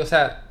sí. O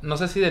sea, no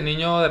sé si de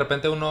niño de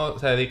repente uno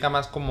se dedica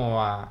más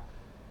como a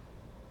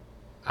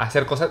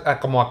hacer cosas,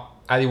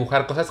 a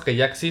dibujar cosas que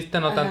ya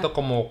existen, no Ajá. tanto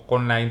como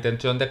con la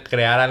intención de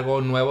crear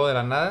algo nuevo de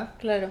la nada.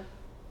 Claro.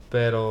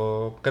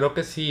 Pero creo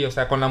que sí, o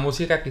sea, con la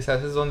música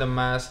quizás es donde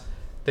más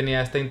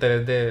tenía este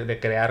interés de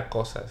crear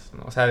cosas,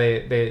 ¿no? O sea,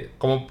 de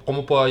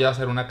cómo puedo yo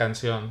hacer una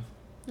canción.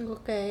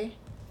 Ok.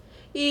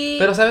 Y...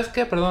 Pero ¿sabes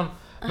qué? Perdón.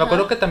 Me Ajá.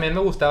 acuerdo que también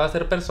me gustaba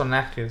hacer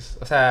personajes.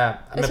 O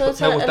sea, me ¿Eso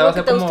es algo gustaba que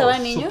hacer te como gustaba de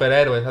niño?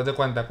 superhéroes, haz de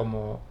cuenta,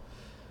 como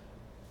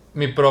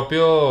mi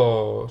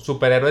propio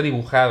superhéroe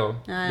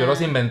dibujado. Ah. Yo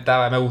los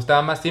inventaba. Me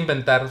gustaba más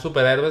inventar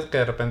superhéroes que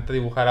de repente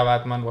dibujar a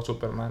Batman o a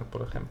Superman,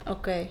 por ejemplo.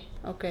 Ok.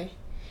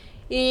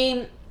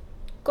 ¿Y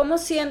cómo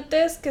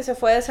sientes que se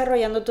fue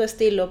desarrollando tu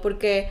estilo?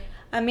 Porque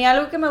a mí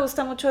algo que me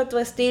gusta mucho de tu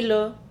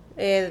estilo,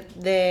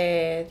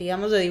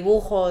 digamos, de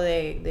dibujo,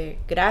 de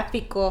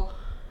gráfico,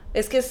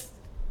 es que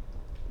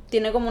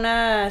tiene como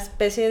una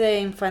especie de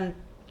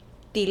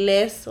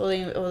infantilez,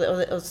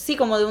 sí,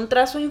 como de un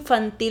trazo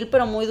infantil,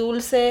 pero muy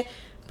dulce,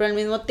 pero al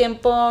mismo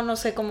tiempo, no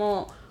sé,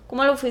 cómo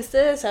lo fuiste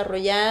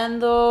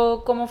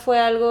desarrollando, cómo fue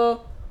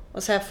algo,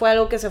 o sea, fue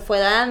algo que se fue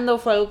dando,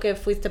 fue algo que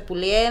fuiste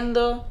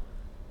puliendo.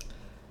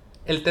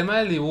 El tema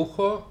del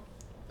dibujo,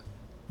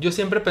 yo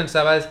siempre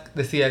pensaba,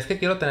 decía, es que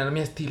quiero tener mi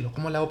estilo.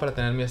 ¿Cómo le hago para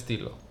tener mi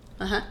estilo?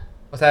 Ajá.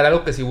 O sea, era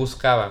algo que sí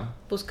buscaba.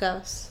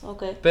 Buscabas,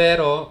 ok.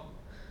 Pero,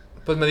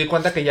 pues me di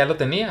cuenta que ya lo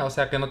tenía. O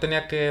sea, que no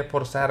tenía que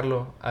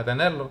forzarlo a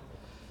tenerlo.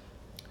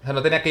 O sea,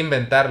 no tenía que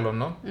inventarlo,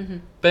 ¿no?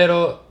 Uh-huh.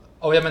 Pero,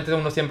 obviamente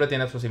uno siempre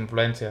tiene sus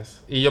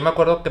influencias. Y yo me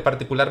acuerdo que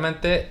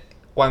particularmente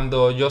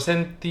cuando yo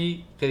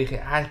sentí que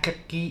dije, es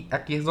que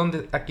aquí es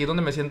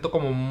donde me siento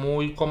como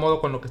muy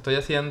cómodo con lo que estoy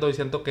haciendo y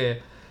siento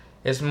que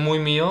es muy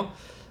mío,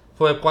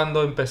 fue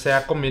cuando empecé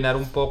a combinar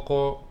un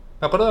poco.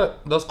 Me acuerdo de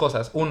dos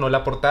cosas. Uno,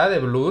 la portada de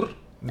Blur,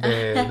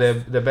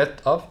 de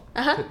Best Of.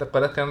 Ajá. ¿Te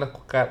acuerdas que eran las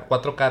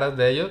cuatro caras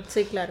de ellos?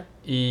 Sí, claro.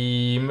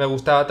 Y me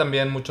gustaba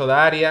también mucho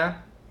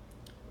Daria,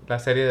 la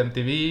serie de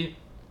MTV.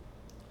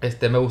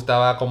 Me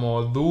gustaba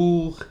como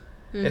Doug,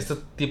 este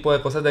tipo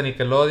de cosas de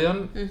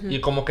Nickelodeon.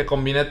 Y como que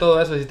combiné todo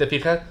eso. Y si te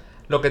fijas,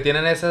 lo que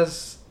tienen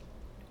esos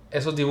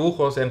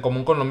dibujos en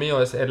común con lo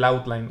mío es el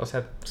outline. O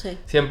sea, sí.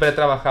 Siempre he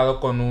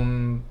trabajado con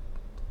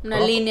una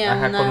línea,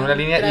 con una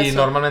línea trazo. Y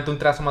normalmente un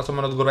trazo más o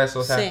menos grueso.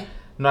 O sea, sí.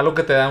 No algo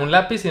que te da un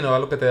lápiz, sino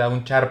algo que te da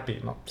un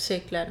Sharpie, ¿no?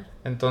 Sí, claro.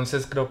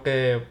 Entonces creo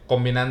que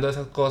combinando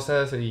esas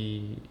cosas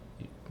y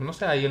no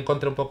sé, ahí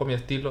encontré un poco mi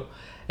estilo.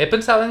 He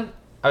pensado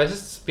a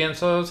veces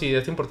pienso si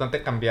es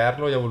importante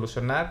cambiarlo y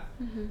evolucionar,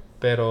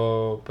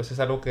 pero pues es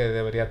algo que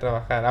debería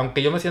trabajar.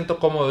 Aunque yo me siento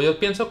cómodo, yo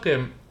pienso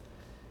que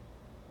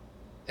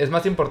es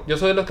más importante, yo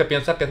soy de los que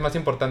piensa que es más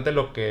importante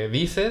lo que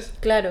dices,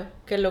 claro,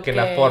 que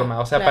la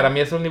forma. O sea, claro. Para mí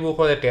es un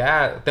dibujo de que,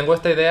 tengo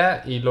esta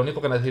idea y lo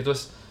único que necesito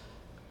es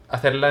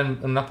hacerla en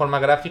una forma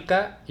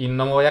gráfica y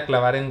no me voy a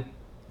clavar en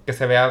que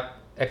se vea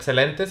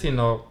excelente,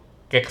 sino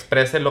que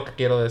exprese lo que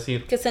quiero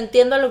decir. Que se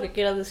entienda lo que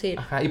quiero decir.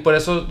 Ajá, y por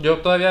eso yo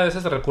todavía a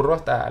veces recurro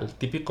hasta al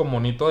típico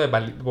monito de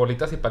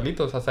bolitas y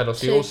palitos, hasta lo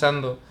sigo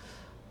usando,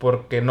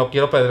 porque no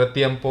quiero perder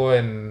tiempo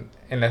en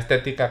la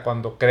estética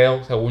cuando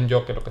creo, según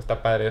yo, que lo que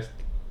está padre es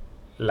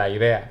la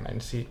idea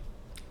en sí.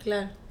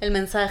 Claro, el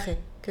mensaje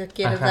que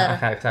quieres dar.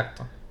 Ajá,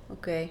 exacto.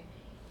 Ok.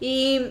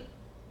 Y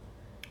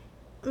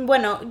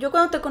bueno, yo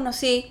cuando te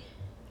conocí,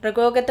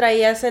 recuerdo que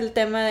traías el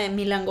tema de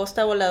Mi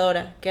Langosta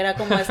Voladora, que era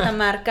como esta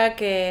marca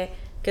que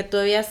tú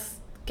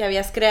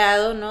habías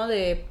creado, ¿no?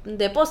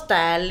 De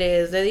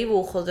postales, de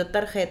dibujos, de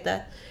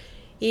tarjetas.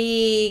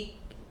 Y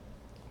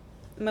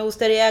me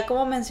gustaría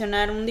como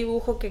mencionar un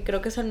dibujo que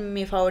creo que es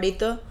mi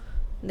favorito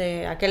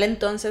de aquel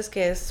entonces,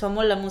 que es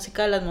Somos la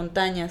música de las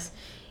montañas.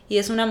 Y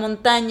es una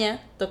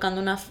montaña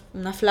tocando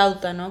una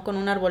flauta, ¿no? Con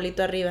un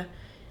arbolito arriba.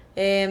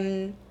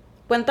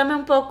 Cuéntame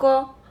un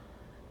poco,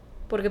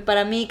 porque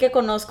para mí que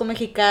conozco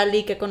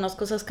Mexicali, que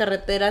conozco esas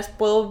carreteras,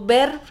 puedo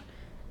ver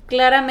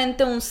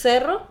claramente un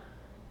cerro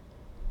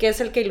que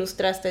es el que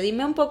ilustraste.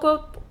 Dime un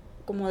poco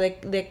como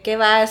de qué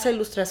va esa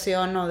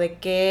ilustración o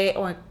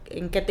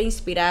en qué te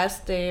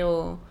inspiraste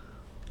o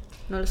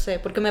no lo sé,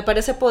 porque me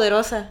parece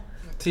poderosa.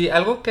 Sí,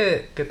 algo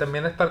que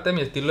también es parte de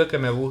mi estilo y que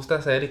me gusta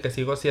hacer y que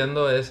sigo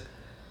haciendo es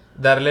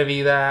darle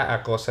vida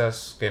a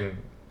cosas que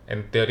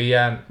en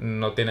teoría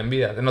no tienen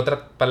vida. En otras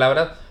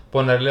palabras,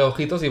 ponerle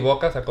ojitos y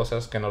bocas a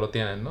cosas que no lo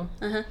tienen, ¿no?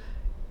 Ajá.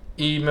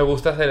 Y me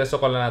gusta hacer eso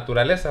con la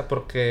naturaleza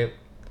porque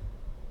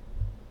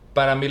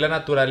para mí la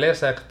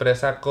naturaleza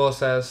expresa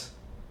cosas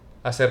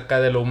acerca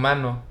de lo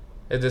humano.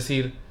 Es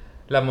decir,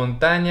 la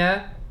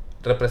montaña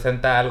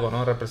representa algo,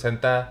 ¿no?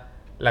 Representa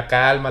la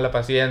calma, la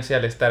paciencia,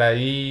 el estar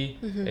ahí,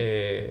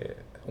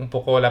 un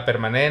poco la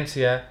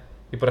permanencia.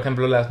 Y por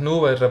ejemplo, las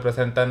nubes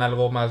representan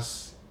algo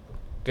más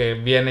que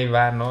viene y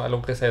va, ¿no?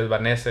 Algo que se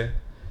desvanece.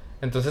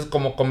 Entonces,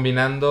 como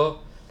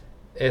combinando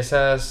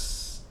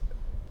esos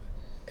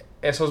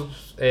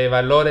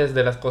valores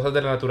de las cosas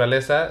de la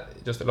naturaleza,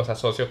 yo los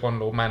asocio con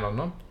lo humano,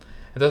 ¿no?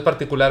 Entonces,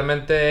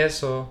 particularmente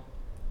eso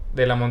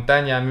de la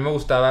montaña, a mí me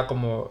gustaba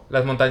como...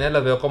 Las montañas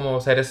las veo como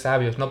seres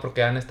sabios, ¿no?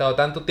 Porque han estado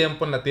tanto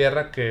tiempo en la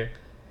tierra que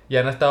ya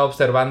han estado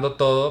observando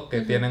todo,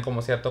 que tienen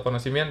como cierto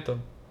conocimiento.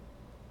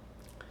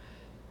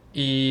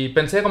 Y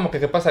pensé como que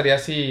qué pasaría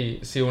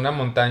si una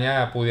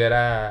montaña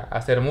pudiera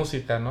hacer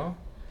música, ¿no?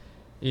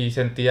 Y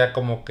sentía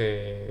como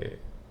que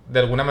de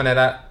alguna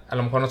manera a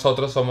lo mejor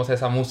nosotros somos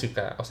esa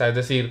música. O sea, es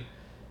decir,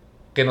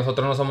 que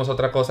nosotros no somos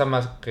otra cosa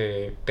más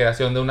que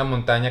creación de una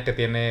montaña que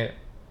tiene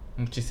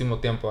muchísimo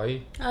tiempo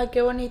ahí. Ay,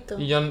 qué bonito.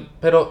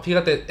 Pero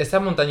fíjate, esa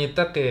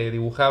montañita que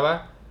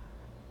dibujaba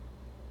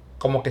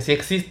como que sí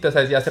existe, o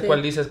sea, ya sé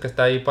cuál dices, que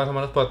está ahí más o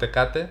menos por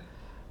Tecate.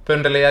 Pero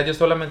en realidad yo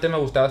solamente me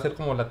gustaba hacer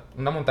como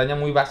una montaña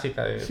muy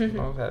básica,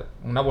 ¿no? O sea,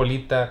 una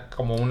bolita,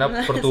 como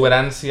una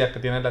protuberancia que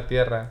tiene la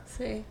tierra.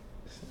 Sí.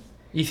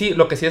 Y sí,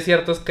 lo que sí es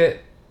cierto es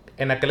que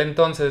en aquel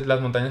entonces las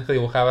montañas que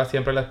dibujaba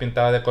siempre las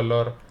pintaba de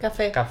color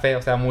café,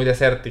 o sea, muy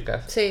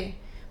desérticas. Sí,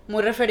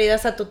 muy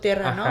referidas a tu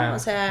tierra, ¿no? Ajá, o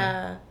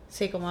sea,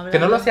 sí, como hablando. Que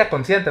no lo hacía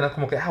consciente, no es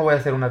como que, voy a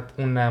hacer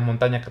una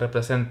montaña que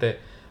represente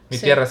mi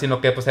tierra, sino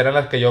que pues eran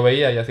las que yo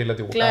veía y así las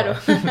dibujaba.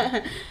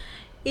 Claro.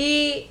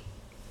 Y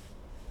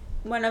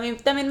bueno, a mí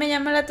también me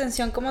llama la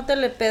atención cómo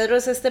Telepedro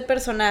es este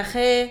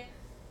personaje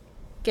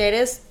que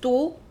eres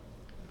tú,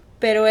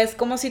 pero es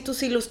como si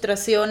tus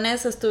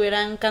ilustraciones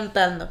estuvieran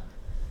cantando.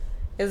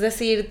 Es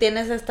decir,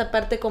 tienes esta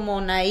parte como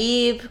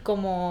naive,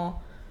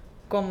 como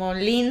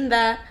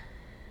linda,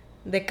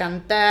 de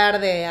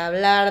cantar, de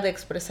hablar, de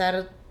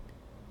expresar.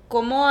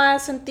 ¿Cómo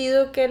has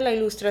sentido que la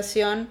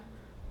ilustración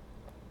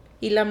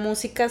y la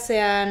música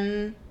se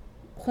han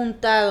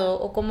juntado?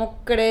 ¿O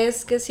cómo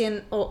crees que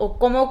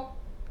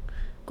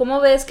cómo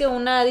ves que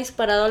una ha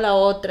disparado a la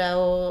otra?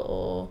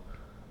 O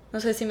no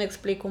sé si me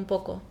explico un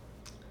poco.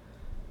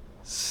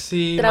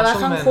 Sí, más o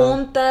 ¿Trabajan menos.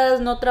 juntas?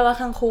 ¿No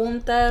trabajan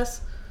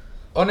juntas?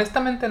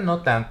 Honestamente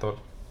no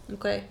tanto.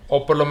 Ok.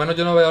 O por lo menos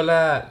yo no veo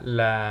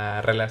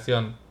la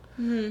relación.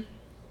 Ujú.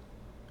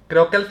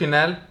 Creo que al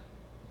final,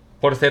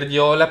 por ser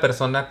yo la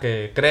persona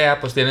que crea,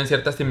 pues tienen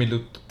ciertas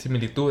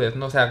similitudes,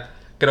 ¿no? O sea,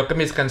 creo que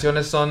mis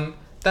canciones son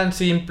tan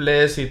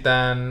simples y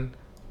tan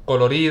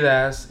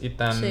coloridas y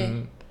tan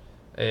Sí.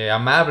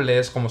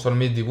 amables como son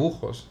mis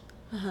dibujos.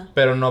 Ajá.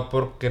 Pero no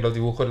porque los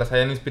dibujos las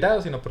hayan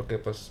inspirado, sino porque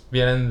pues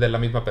vienen de la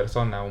misma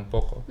persona un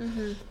poco.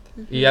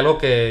 Ujú. Y algo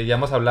que ya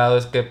hemos hablado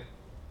es que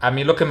a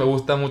mí lo que me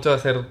gusta mucho de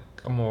hacer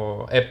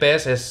como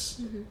EPs es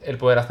el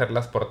poder hacer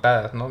las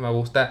portadas, ¿no? Me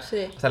gusta,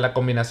 Sí. o sea, la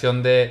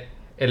combinación de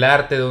el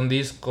arte de un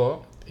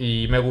disco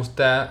y me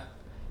gusta,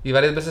 y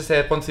varias veces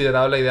he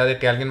considerado la idea de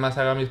que alguien más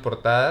haga mis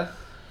portadas,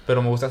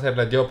 pero me gusta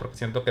hacerlas yo porque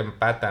siento que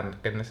empatan,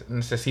 que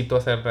necesito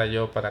hacerlas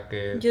yo para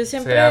que Yo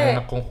sean siempre,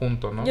 un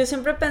conjunto, ¿no? yo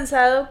siempre he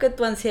pensado que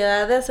tu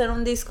ansiedad de hacer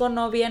un disco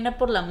no viene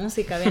por la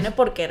música, viene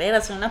por querer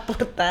hacer una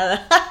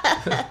portada.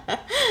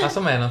 Más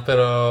o menos,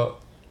 pero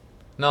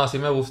no, sí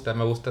me gusta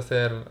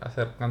hacer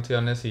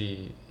canciones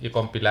y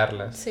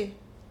compilarlas. Sí,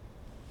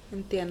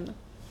 entiendo.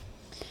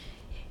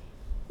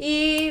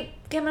 ¿Y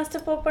qué más te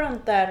puedo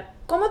preguntar?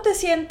 ¿Cómo te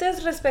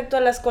sientes respecto a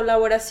las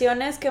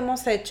colaboraciones que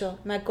hemos hecho?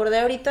 Me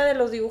acordé ahorita de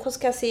los dibujos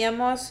que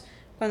hacíamos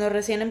cuando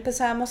recién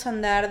empezábamos a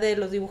andar, de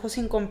los dibujos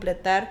sin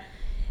completar.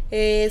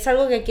 ¿Es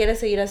algo que quieres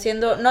seguir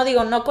haciendo? No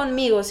digo, no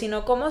conmigo,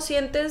 sino cómo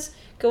sientes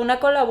que una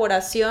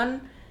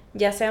colaboración,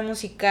 ya sea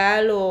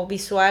musical o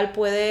visual,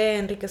 puede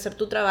enriquecer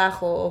tu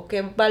trabajo, o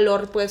qué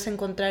valor puedes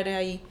encontrar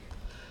ahí.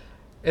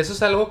 Eso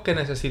es algo que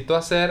necesito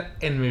hacer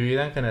en mi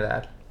vida en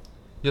general.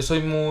 Yo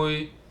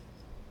soy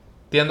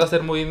tiendo a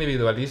ser muy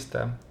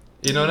individualista.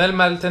 Y no en el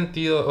mal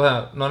sentido, o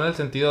sea, no en el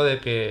sentido de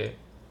que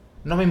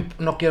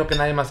no quiero que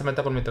nadie más se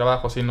meta con mi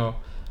trabajo, sino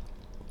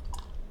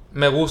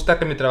me gusta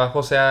que mi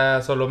trabajo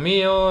sea solo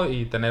mío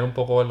y tener un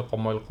poco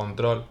como el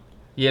control.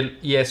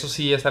 Y eso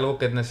sí es algo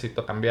que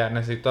necesito cambiar.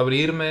 Necesito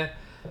abrirme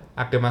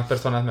a que más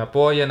personas me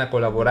apoyen, a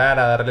colaborar,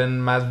 a darle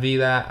más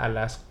vida a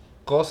las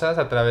cosas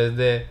a través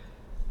de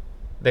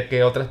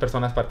que otras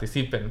personas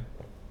participen.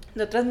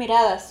 De otras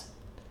miradas.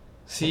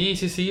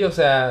 Sí, o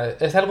sea,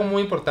 es algo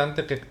muy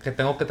importante que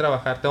tengo que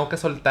trabajar, tengo que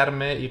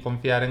soltarme y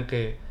confiar en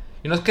que...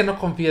 Y no es que no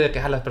confíe de que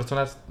las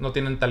personas no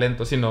tienen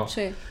talento, sino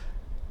Sí,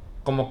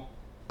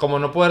 como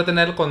no poder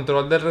tener el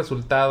control del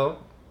resultado,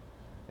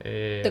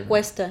 te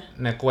cuesta,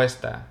 me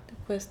cuesta. te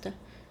cuesta.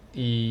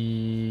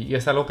 Y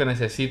es algo que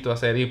necesito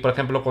hacer. Y por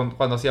ejemplo,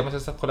 cuando hacíamos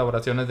estas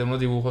colaboraciones de unos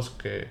dibujos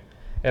que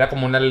era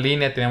como una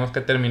línea, teníamos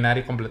que terminar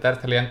y completar,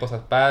 salían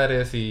cosas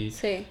padres. Y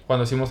Sí,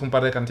 cuando hicimos un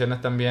par de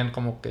canciones también,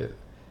 como que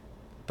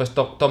pues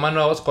toman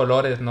nuevos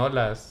colores, ¿no?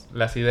 Las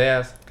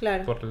ideas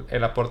claro. por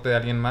el aporte de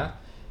alguien más.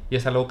 Y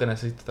es algo que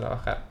necesito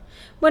trabajar.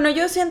 Bueno,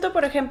 yo siento,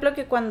 por ejemplo,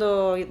 que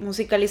cuando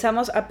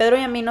musicalizamos, a Pedro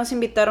y a mí nos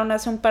invitaron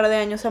hace un par de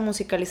años a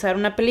musicalizar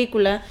una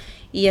película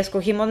y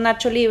escogimos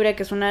Nacho Libre,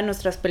 que es una de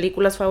nuestras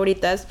películas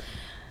favoritas.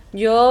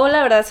 Yo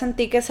la verdad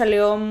sentí que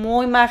salió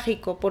muy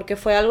mágico porque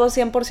fue algo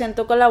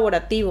 100%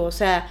 colaborativo, o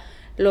sea,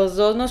 los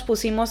dos nos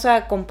pusimos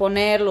a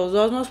componer, los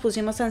dos nos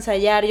pusimos a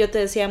ensayar, yo te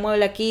decía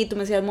muévela aquí, tú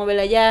me decías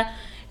muévela allá,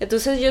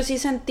 entonces yo sí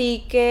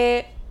sentí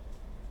que,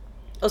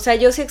 o sea,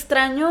 yo sí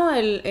extraño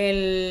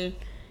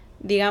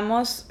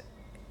digamos,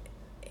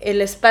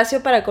 el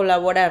espacio para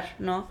colaborar,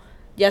 ¿no?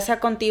 Ya sea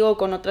contigo o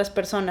con otras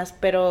personas,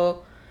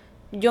 pero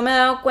yo me he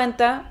dado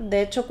cuenta,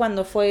 de hecho,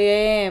 cuando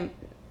fue,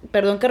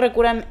 perdón que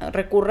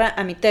recurra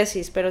a mi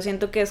tesis, pero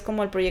siento que es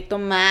como el proyecto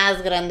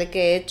más grande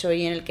que he hecho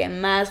y en el que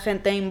más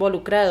gente ha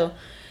involucrado.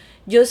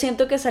 Yo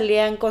siento que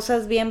salían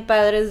cosas bien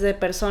padres de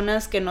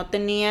personas que no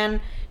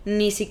tenían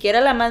ni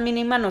siquiera la más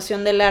mínima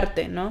noción del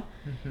arte, ¿no?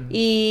 Uh-huh.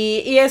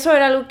 Y eso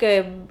era algo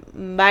que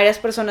varias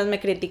personas me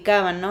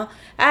criticaban, ¿no?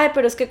 Ay,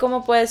 pero es que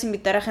cómo puedes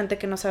invitar a gente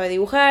que no sabe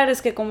dibujar,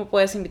 es que cómo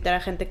puedes invitar a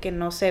gente que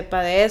no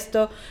sepa de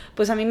esto.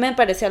 Pues a mí me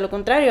parecía lo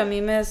contrario, a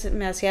mí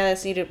me hacía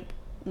decir,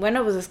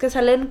 bueno, pues es que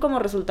salen como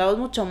resultados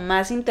mucho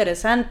más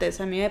interesantes,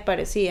 a mí me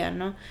parecía,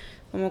 ¿no?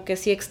 Como que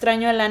sí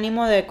extraño el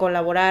ánimo de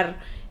colaborar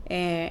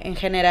en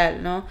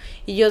general, ¿no?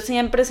 Y yo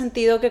siempre he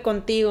sentido que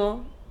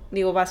contigo,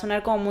 digo, va a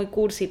sonar como muy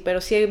cursi,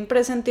 pero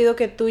siempre he sentido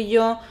que tú y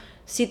yo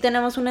sí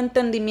tenemos un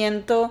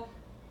entendimiento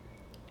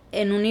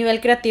en un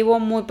nivel creativo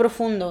muy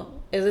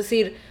profundo. Es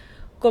decir,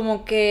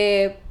 como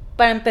que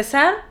para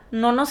empezar,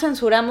 no nos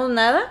censuramos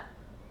nada.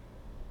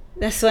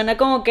 Suena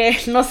como que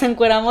nos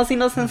encueramos y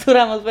nos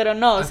censuramos, pero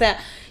no, o sea,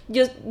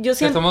 yo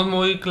siempre... Somos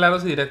muy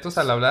claros y directos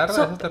al hablar, ¿a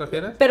eso te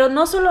refieres? Pero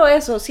no solo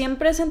eso,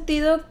 siempre he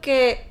sentido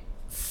que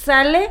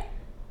sale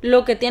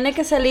lo que tiene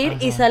que salir.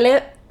 Ajá. Y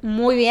sale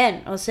muy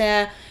bien, o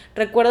sea...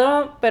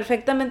 Recuerdo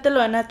perfectamente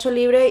lo de Nacho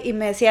Libre y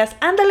me decías,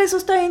 ándale, eso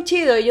está bien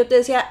chido. Y yo te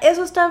decía,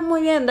 eso está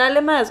muy bien, dale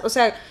más. O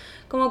sea,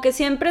 como que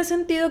siempre he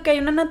sentido que hay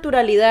una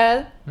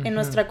naturalidad en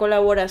nuestra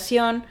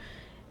colaboración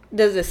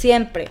desde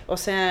siempre. O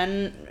sea,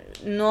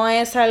 no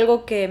es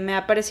algo que me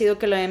ha parecido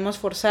que lo hemos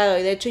forzado.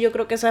 Y de hecho yo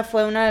creo que esa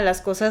fue una de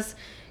las cosas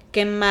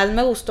que más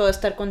me gustó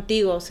estar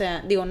contigo, o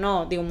sea,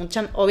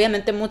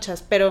 obviamente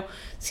muchas, pero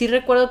sí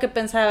recuerdo que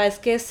pensaba, es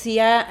que sí,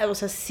 o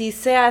sea, sí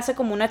se hace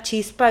como una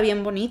chispa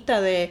bien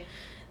bonita de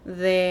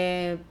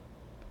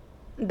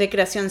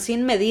creación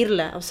sin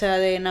medirla, o sea,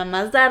 de nada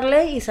más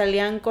darle y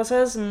salían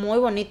cosas muy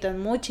bonitas,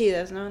 muy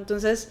chidas, ¿no?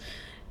 Entonces,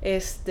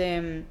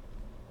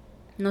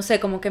 no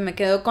sé, como que me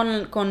quedo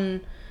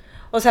con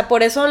o sea,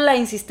 por eso la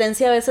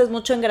insistencia a veces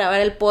mucho en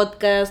grabar el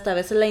podcast, a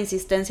veces la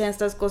insistencia en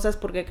estas cosas,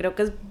 porque creo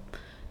que es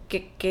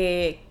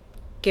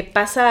que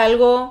pasa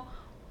algo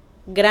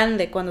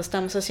grande cuando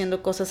estamos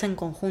haciendo cosas en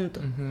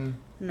conjunto, uh-huh.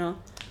 ¿No?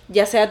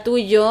 Ya sea tú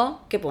y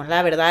yo, que pues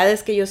la verdad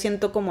es que yo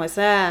siento como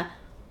esa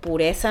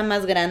pureza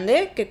más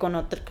grande que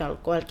con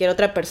cualquier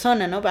otra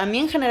persona, ¿no? A mí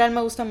en general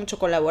me gusta mucho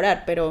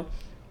colaborar, pero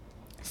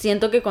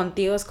siento que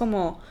contigo es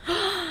como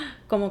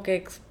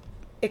que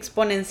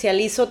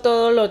exponencializo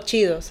todo lo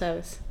chido,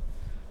 ¿sabes?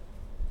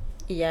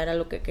 Y ya era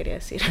lo que quería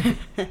decir.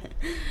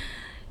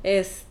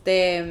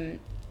 ¿Qué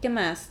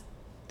más?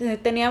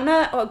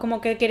 Tenía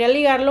como que quería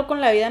ligarlo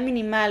con la vida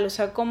minimal, o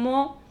sea,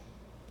 como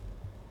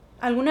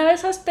 ¿alguna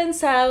vez has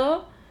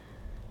pensado?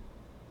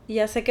 Y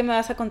ya sé que me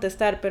vas a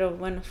contestar, pero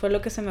bueno, fue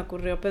lo que se me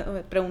ocurrió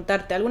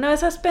preguntarte. ¿Alguna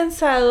vez has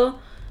pensado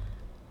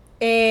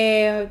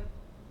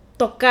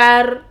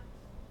tocar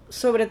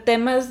sobre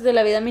temas de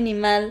la vida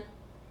minimal,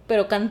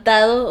 pero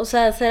cantado? O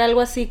sea, hacer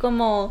algo así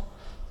como,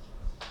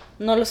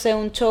 no lo sé,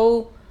 un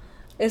show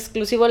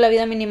exclusivo de la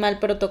vida minimal,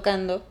 pero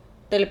tocando.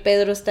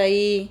 Telepedro está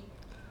ahí,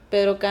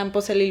 Pedro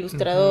Campos, el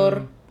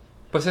ilustrador. Uh-huh.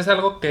 Pues es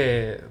algo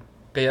que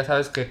ya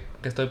sabes que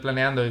estoy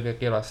planeando y que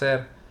quiero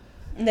hacer.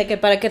 ¿De que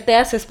para qué te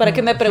haces? ¿Para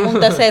qué me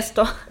preguntas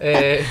esto?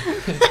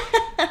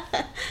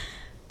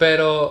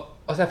 Pero,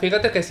 o sea,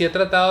 fíjate que sí he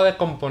tratado de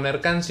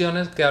componer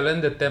canciones que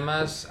hablen de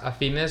temas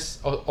afines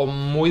o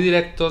muy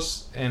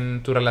directos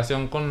en tu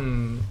relación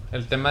con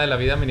el tema de la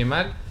vida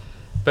minimal,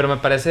 pero me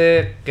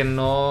parece que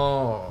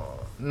no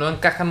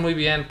encajan muy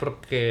bien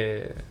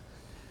porque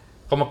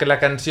como que la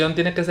canción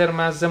tiene que ser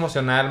más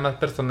emocional, más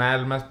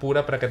personal, más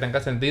pura para que tenga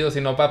sentido,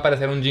 si no va a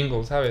parecer un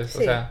jingle, ¿sabes? Sí,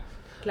 o sea,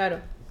 claro.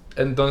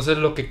 Entonces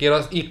lo que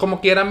quiero, y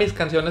como quiera mis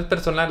canciones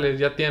personales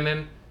ya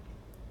tienen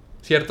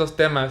ciertos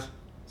temas,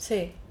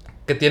 sí,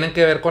 que tienen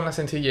que ver con la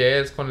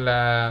sencillez, con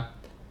la,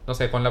 no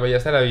sé, con la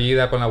belleza de la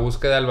vida, con la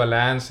búsqueda del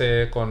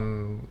balance,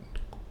 con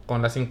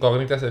las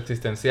incógnitas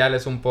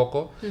existenciales un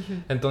poco.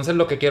 Uh-huh. Entonces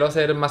lo que quiero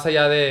hacer, más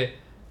allá de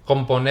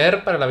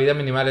componer para la vida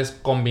minimal, es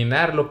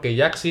combinar lo que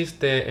ya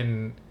existe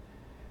en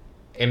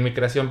mi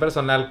creación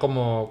personal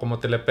como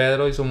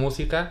Telepedro y su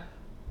música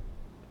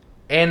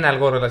en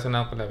algo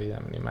relacionado con la vida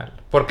minimal,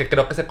 porque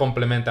creo que se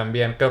complementan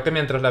bien. Creo que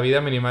mientras la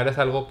vida minimal es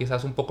algo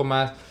quizás un poco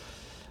más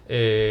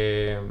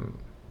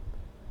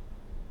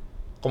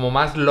como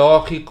más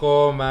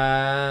lógico,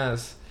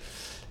 más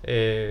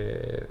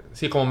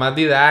sí, como más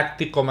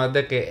didáctico, más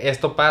de que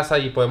esto pasa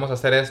y podemos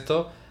hacer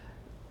esto.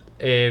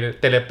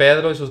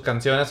 Telepedro y sus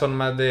canciones son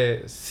más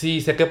de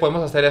sí, sé que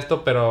podemos hacer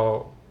esto,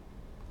 pero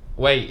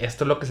güey,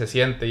 esto es lo que se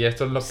siente y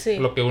esto es sí.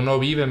 lo que uno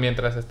vive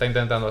mientras está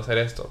intentando hacer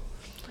esto.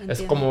 Entiendo.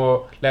 Es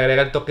como, le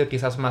agrega el toque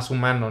quizás más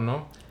humano,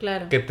 ¿no?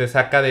 Claro. Que te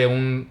saca de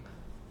un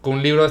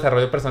libro de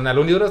desarrollo personal.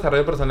 Un libro de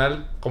desarrollo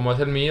personal, como es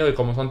el mío y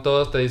como son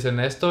todos, te dicen,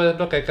 esto es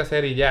lo que hay que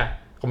hacer y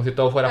ya. Como si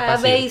todo fuera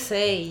fácil. A, B y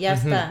C y ya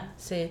está,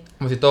 sí.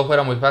 Como si todo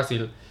fuera muy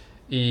fácil.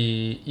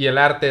 Y el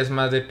arte es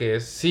más de que,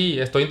 sí,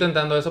 estoy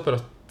intentando eso,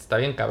 pero está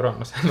bien cabrón,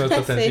 o sea, no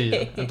está sencillo.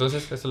 Sí.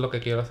 Entonces, eso es lo que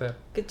quiero hacer.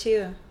 Qué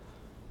chido.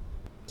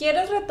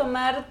 ¿Quieres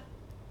retomar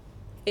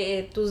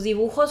tus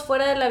dibujos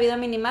fuera de la vida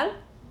minimal?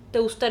 ¿Te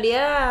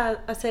gustaría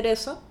hacer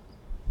eso?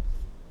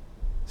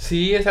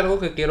 Sí, es algo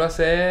que quiero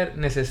hacer,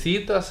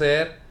 necesito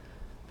hacer,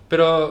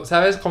 pero,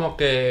 ¿sabes? Como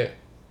que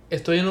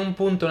estoy en un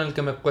punto en el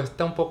que me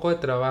cuesta un poco de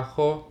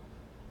trabajo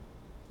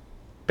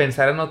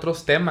pensar en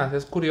otros temas,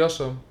 es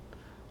curioso.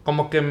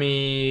 Como que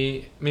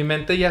mi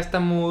mente ya está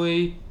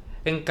muy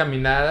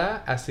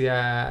encaminada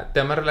hacia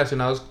temas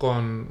relacionados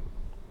con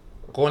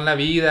la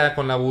vida,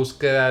 con la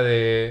búsqueda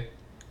del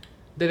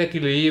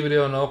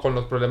equilibrio, ¿no? Con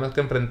los problemas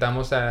que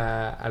enfrentamos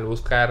al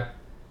buscar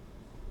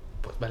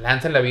pues,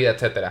 balance en la vida,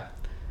 etcétera.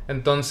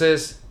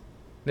 Entonces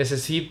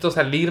necesito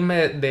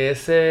salirme de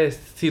ese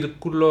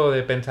círculo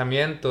de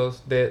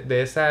pensamientos,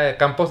 de ese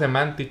campo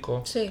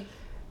semántico, sí,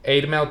 e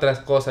irme a otras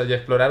cosas y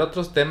explorar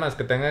otros temas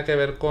que tengan que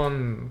ver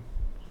con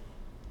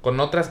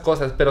otras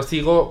cosas, pero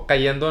sigo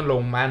cayendo en lo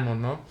humano,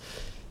 ¿no?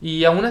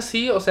 Y aún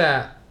así, o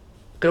sea,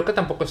 creo que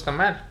tampoco está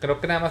mal.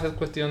 Creo que nada más es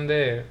cuestión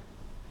de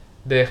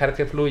dejar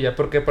que fluya.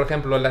 Porque, por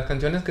ejemplo, las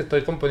canciones que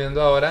estoy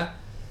componiendo ahora,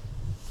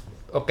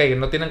 ok,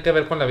 no tienen que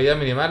ver con la vida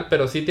minimal,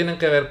 pero sí tienen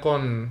que ver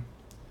con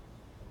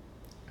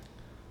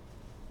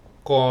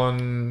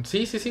con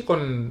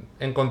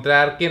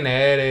encontrar quién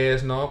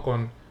eres, ¿no?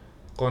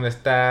 Con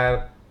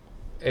estar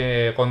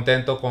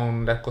contento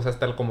con las cosas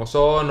tal como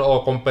son,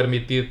 o con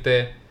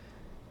permitirte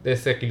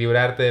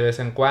desequilibrarte de vez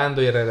en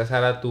cuando y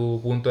regresar a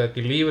tu punto de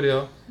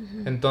equilibrio.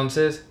 Uh-huh.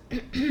 Entonces,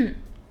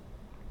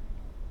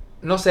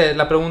 no sé,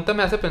 la pregunta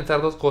me hace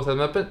pensar dos cosas.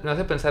 Me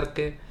hace pensar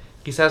que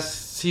quizás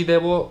sí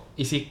debo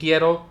y sí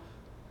quiero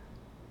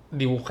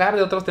dibujar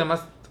de otros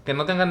temas que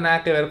no tengan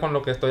nada que ver con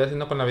lo que estoy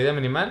haciendo con la vida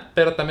minimal,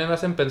 pero también me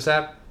hacen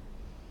pensar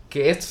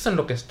que esto es en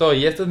lo que estoy,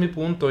 y este es mi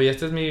punto, y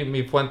esta es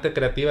mi fuente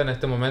creativa en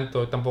este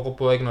momento, y tampoco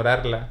puedo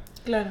ignorarla.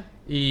 Claro.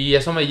 Y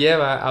eso me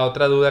lleva a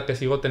otra duda que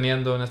sigo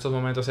teniendo en estos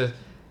momentos, es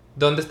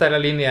 ¿dónde está la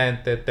línea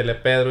entre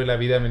Telepedro y la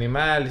vida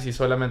minimal? Y si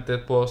solamente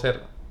puedo ser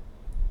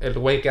el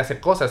güey que hace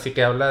cosas y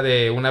que habla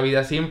de una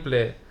vida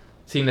simple,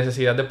 sin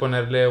necesidad de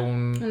ponerle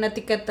una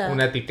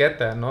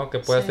etiqueta, ¿no? Que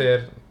pueda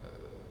ser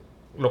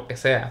lo que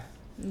sea.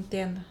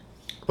 Entiendo.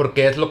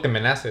 Porque es lo que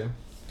me nace.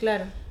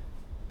 Claro.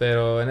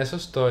 Pero en eso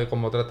estoy,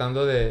 como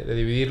tratando de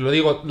dividirlo.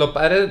 Digo, lo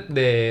padre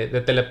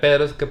de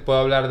Telepedro es que puedo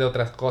hablar de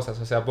otras cosas.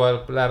 O sea, puedo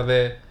hablar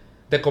de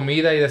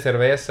comida y de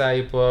cerveza,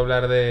 y puedo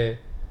hablar de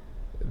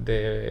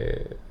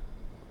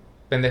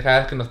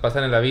pendejadas que nos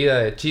pasan en la vida,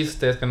 de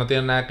chistes que no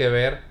tienen nada que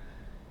ver.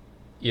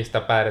 Y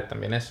está padre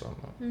también eso,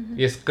 ¿no? Uh-huh.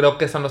 Y creo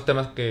que son los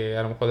temas que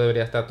a lo mejor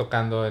debería estar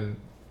tocando en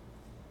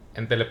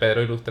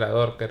Telepedro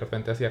Ilustrador, que de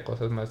repente hacía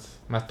cosas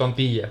más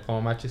tontillas,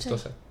 como más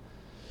chistosas.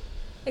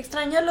 Sí.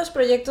 ¿Extrañas los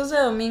proyectos de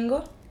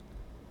domingo?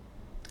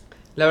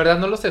 La verdad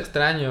no los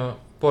extraño,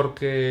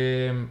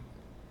 porque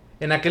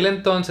en aquel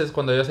entonces,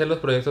 cuando yo hacía los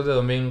proyectos de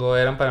domingo,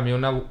 eran para mí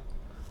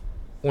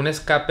un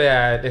escape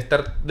a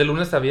estar de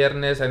lunes a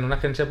viernes en una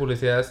agencia de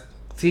publicidad,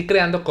 sí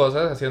creando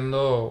cosas,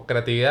 haciendo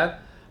creatividad,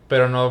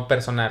 pero no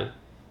personal.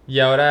 Y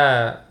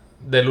ahora,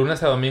 de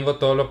lunes a domingo,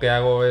 todo lo que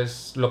hago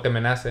es lo que me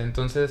nace.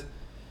 Entonces,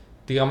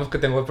 digamos que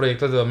tengo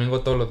proyectos de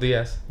domingo todos los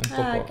días, un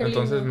poco.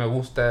 Entonces me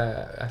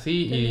gusta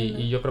así,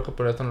 y yo creo que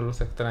por eso no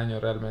los extraño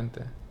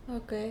realmente.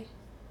 Ok.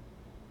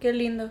 Qué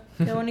lindo.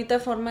 Qué bonita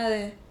forma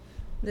de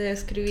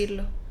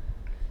describirlo.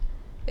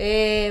 Yo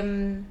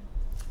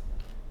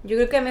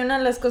creo que a mí una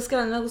de las cosas que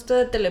más me gusta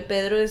de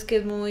Telepedro es que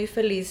es muy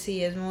feliz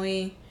y es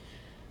muy...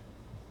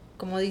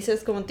 Como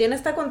dices, como tiene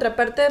esta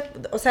contraparte,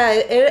 o sea,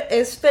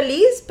 es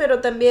feliz, pero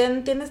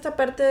también tiene esta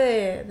parte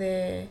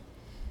de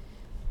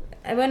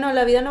bueno,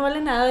 la vida no vale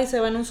nada y se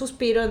va en un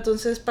suspiro,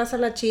 entonces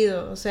pásala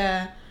chido, o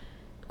sea,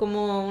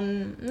 como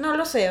no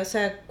lo sé, o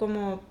sea,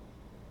 como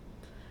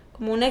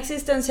un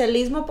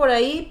existencialismo por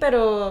ahí,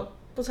 pero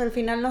pues al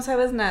final no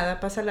sabes nada,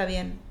 pásala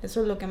bien,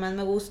 eso es lo que más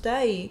me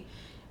gusta. Y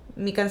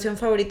mi canción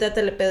favorita de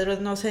Telepedro es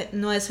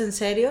No es en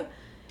serio,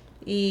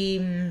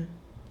 y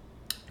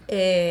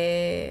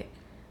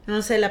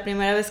no sé, la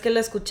primera vez que la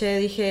escuché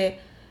dije,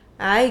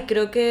 ay,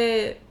 creo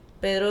que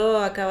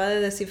Pedro acaba de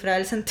descifrar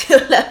el sentido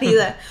de la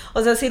vida.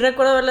 O sea, sí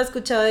recuerdo haberla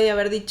escuchado y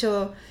haber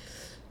dicho,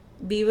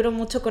 vibro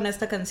mucho con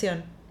esta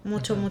canción,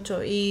 mucho,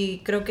 mucho.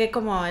 Y creo que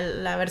como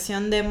la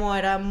versión demo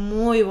era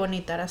muy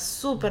bonita, era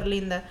súper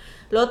linda.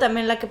 Luego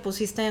también la que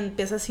pusiste en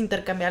piezas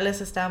intercambiables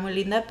estaba muy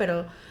linda,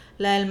 pero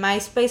la del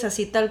MySpace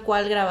así tal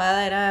cual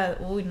grabada era,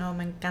 uy, no,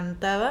 me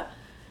encantaba.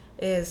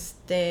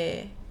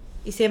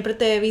 Y siempre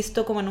te he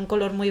visto como en un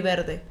color muy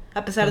verde.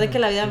 A pesar de que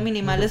la vida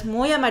minimal es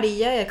muy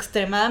amarilla,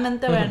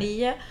 extremadamente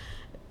amarilla,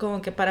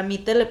 como que para mí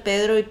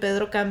Telepedro y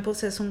Pedro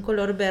Campos es un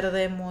color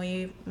verde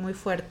muy, muy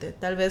fuerte.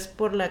 Tal vez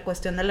por la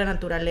cuestión de la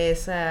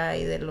naturaleza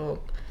y de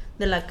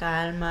la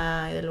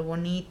calma y de lo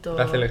bonito.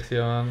 La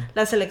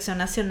selección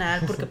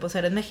nacional, porque pues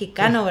eres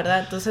mexicano, ¿verdad?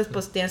 Entonces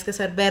pues tienes que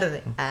ser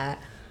verde.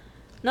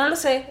 No lo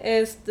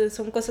sé,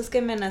 son cosas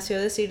que me nació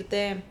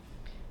decirte.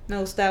 Me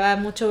gustaba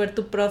mucho ver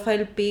tu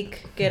profile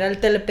pic, que era el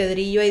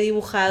telepedrillo ahí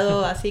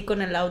dibujado así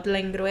con el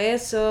outline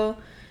grueso.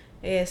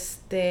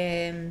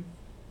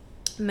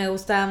 Me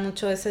gustaba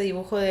mucho ese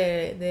dibujo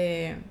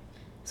de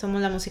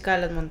Somos la música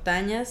de las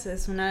montañas.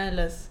 Es una de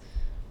las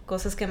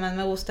cosas que más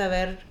me gusta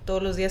ver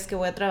todos los días que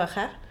voy a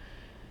trabajar.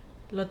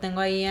 Lo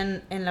tengo ahí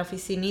en la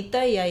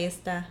oficinita y ahí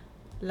está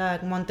la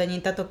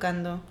montañita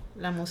tocando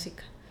la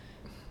música.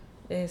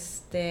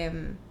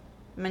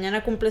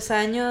 Mañana cumples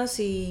años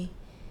y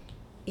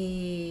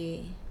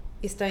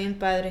está bien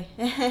padre.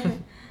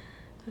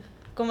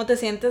 ¿Cómo te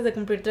sientes de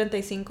cumplir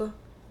 35?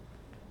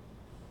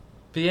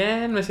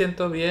 Bien, me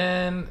siento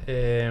bien.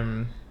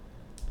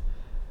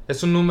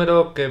 Es un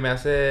número que me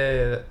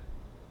hace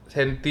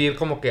sentir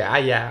como que,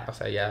 ya, o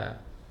sea, ya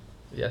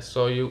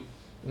soy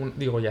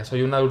ya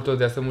soy un adulto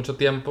desde hace mucho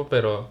tiempo,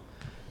 pero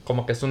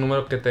como que es un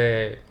número que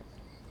te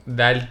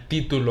da el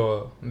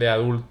título de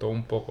adulto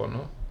un poco,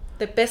 ¿no?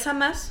 ¿Te pesa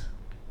más?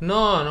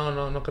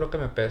 No creo que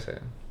me pese.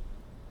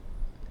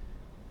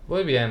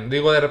 Muy bien,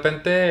 de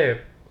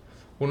repente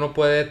uno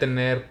puede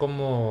tener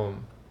como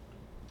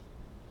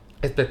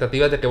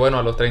expectativas de que, bueno,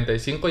 a los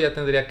 35 ya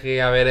tendría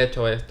que haber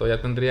hecho esto,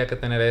 ya tendría que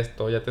tener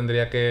esto, ya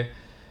tendría que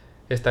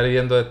estar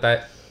viviendo de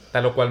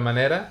tal o cual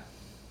manera,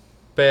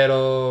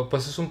 pero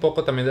pues es un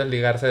poco también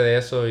desligarse de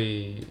eso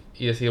y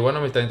decir, bueno,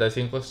 a mis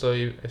 35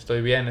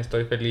 estoy bien,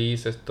 estoy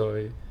feliz,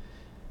 estoy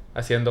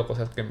haciendo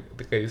cosas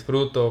que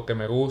disfruto, que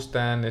me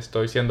gustan,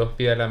 estoy siendo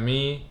fiel a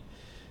mí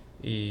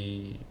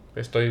y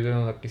estoy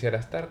donde quisiera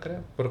estar,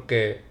 creo,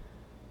 porque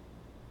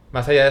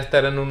más allá de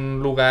estar en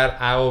un lugar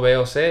A o B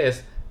o C,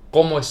 es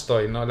cómo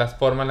estoy, ¿no? La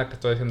forma en la que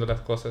estoy haciendo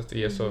las cosas,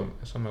 y eso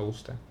me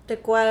gusta. ¿Te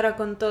cuadra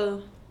con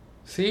todo?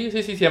 Sí,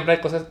 siempre hay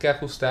cosas que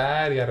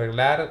ajustar y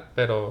arreglar,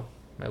 pero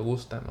me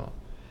gusta, ¿no?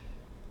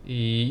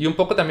 Y un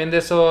poco también de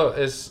eso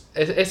eso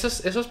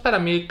es para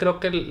mí, creo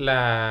que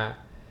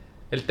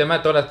el tema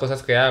de todas las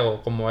cosas que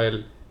hago, como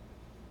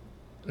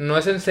no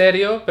es en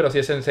serio, pero sí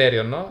es en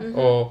serio, ¿no? Ujú.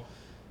 O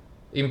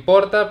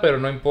importa, pero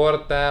no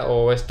importa,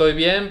 o estoy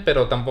bien,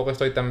 pero tampoco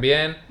estoy tan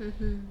bien.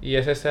 Ujú. Y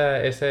es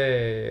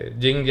ese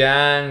yin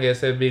yang,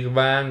 ese big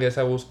bang,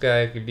 esa búsqueda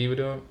de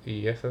equilibrio,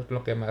 y eso es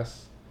lo que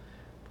más...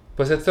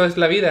 Pues esto es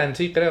la vida en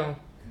sí, creo.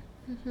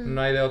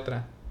 No hay de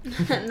otra.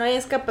 No hay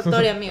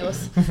escapatoria,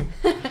 amigos.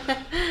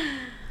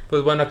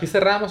 Pues bueno, ¿aquí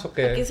cerramos o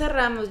qué? Aquí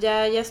cerramos,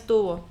 ya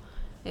estuvo.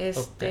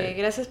 Ok.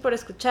 Gracias por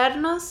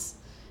escucharnos.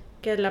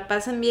 Que la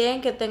pasen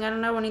bien, que tengan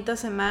una bonita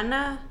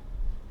semana.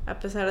 A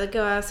pesar de que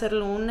va a ser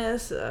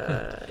lunes.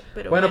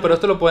 Bueno, pero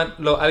esto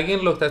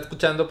alguien lo está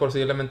escuchando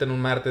posiblemente en un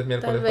martes, tal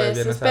miércoles, jueves, vez.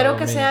 viernes, Espero sábado,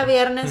 que domingo. sea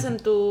viernes en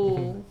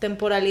tu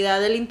temporalidad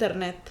del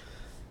internet.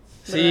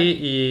 Sí,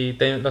 y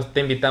te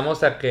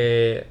invitamos a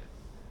que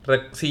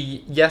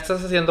si ya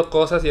estás haciendo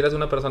cosas y eres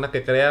una persona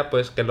que crea,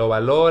 pues que lo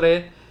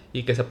valore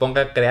y que se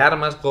ponga a crear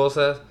más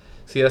cosas.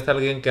 Si eres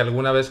alguien que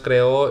alguna vez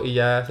creó y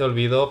ya se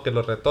olvidó, que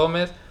lo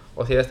retomes.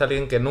 O si eres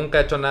alguien que nunca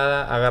ha hecho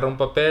nada, agarra un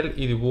papel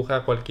y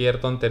dibuja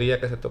cualquier tontería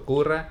que se te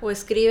ocurra. O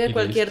escribe Y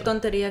cualquier listo.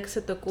 tontería que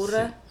se te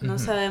ocurra. Sí. No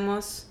Ujú.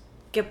 sabemos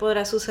qué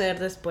podrá suceder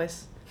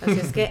después. Así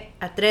es que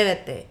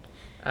atrévete.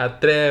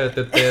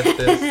 Atrévete,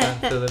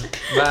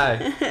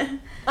 Bye.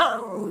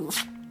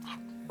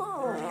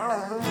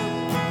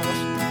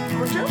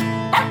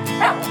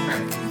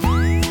 ¿Escucha?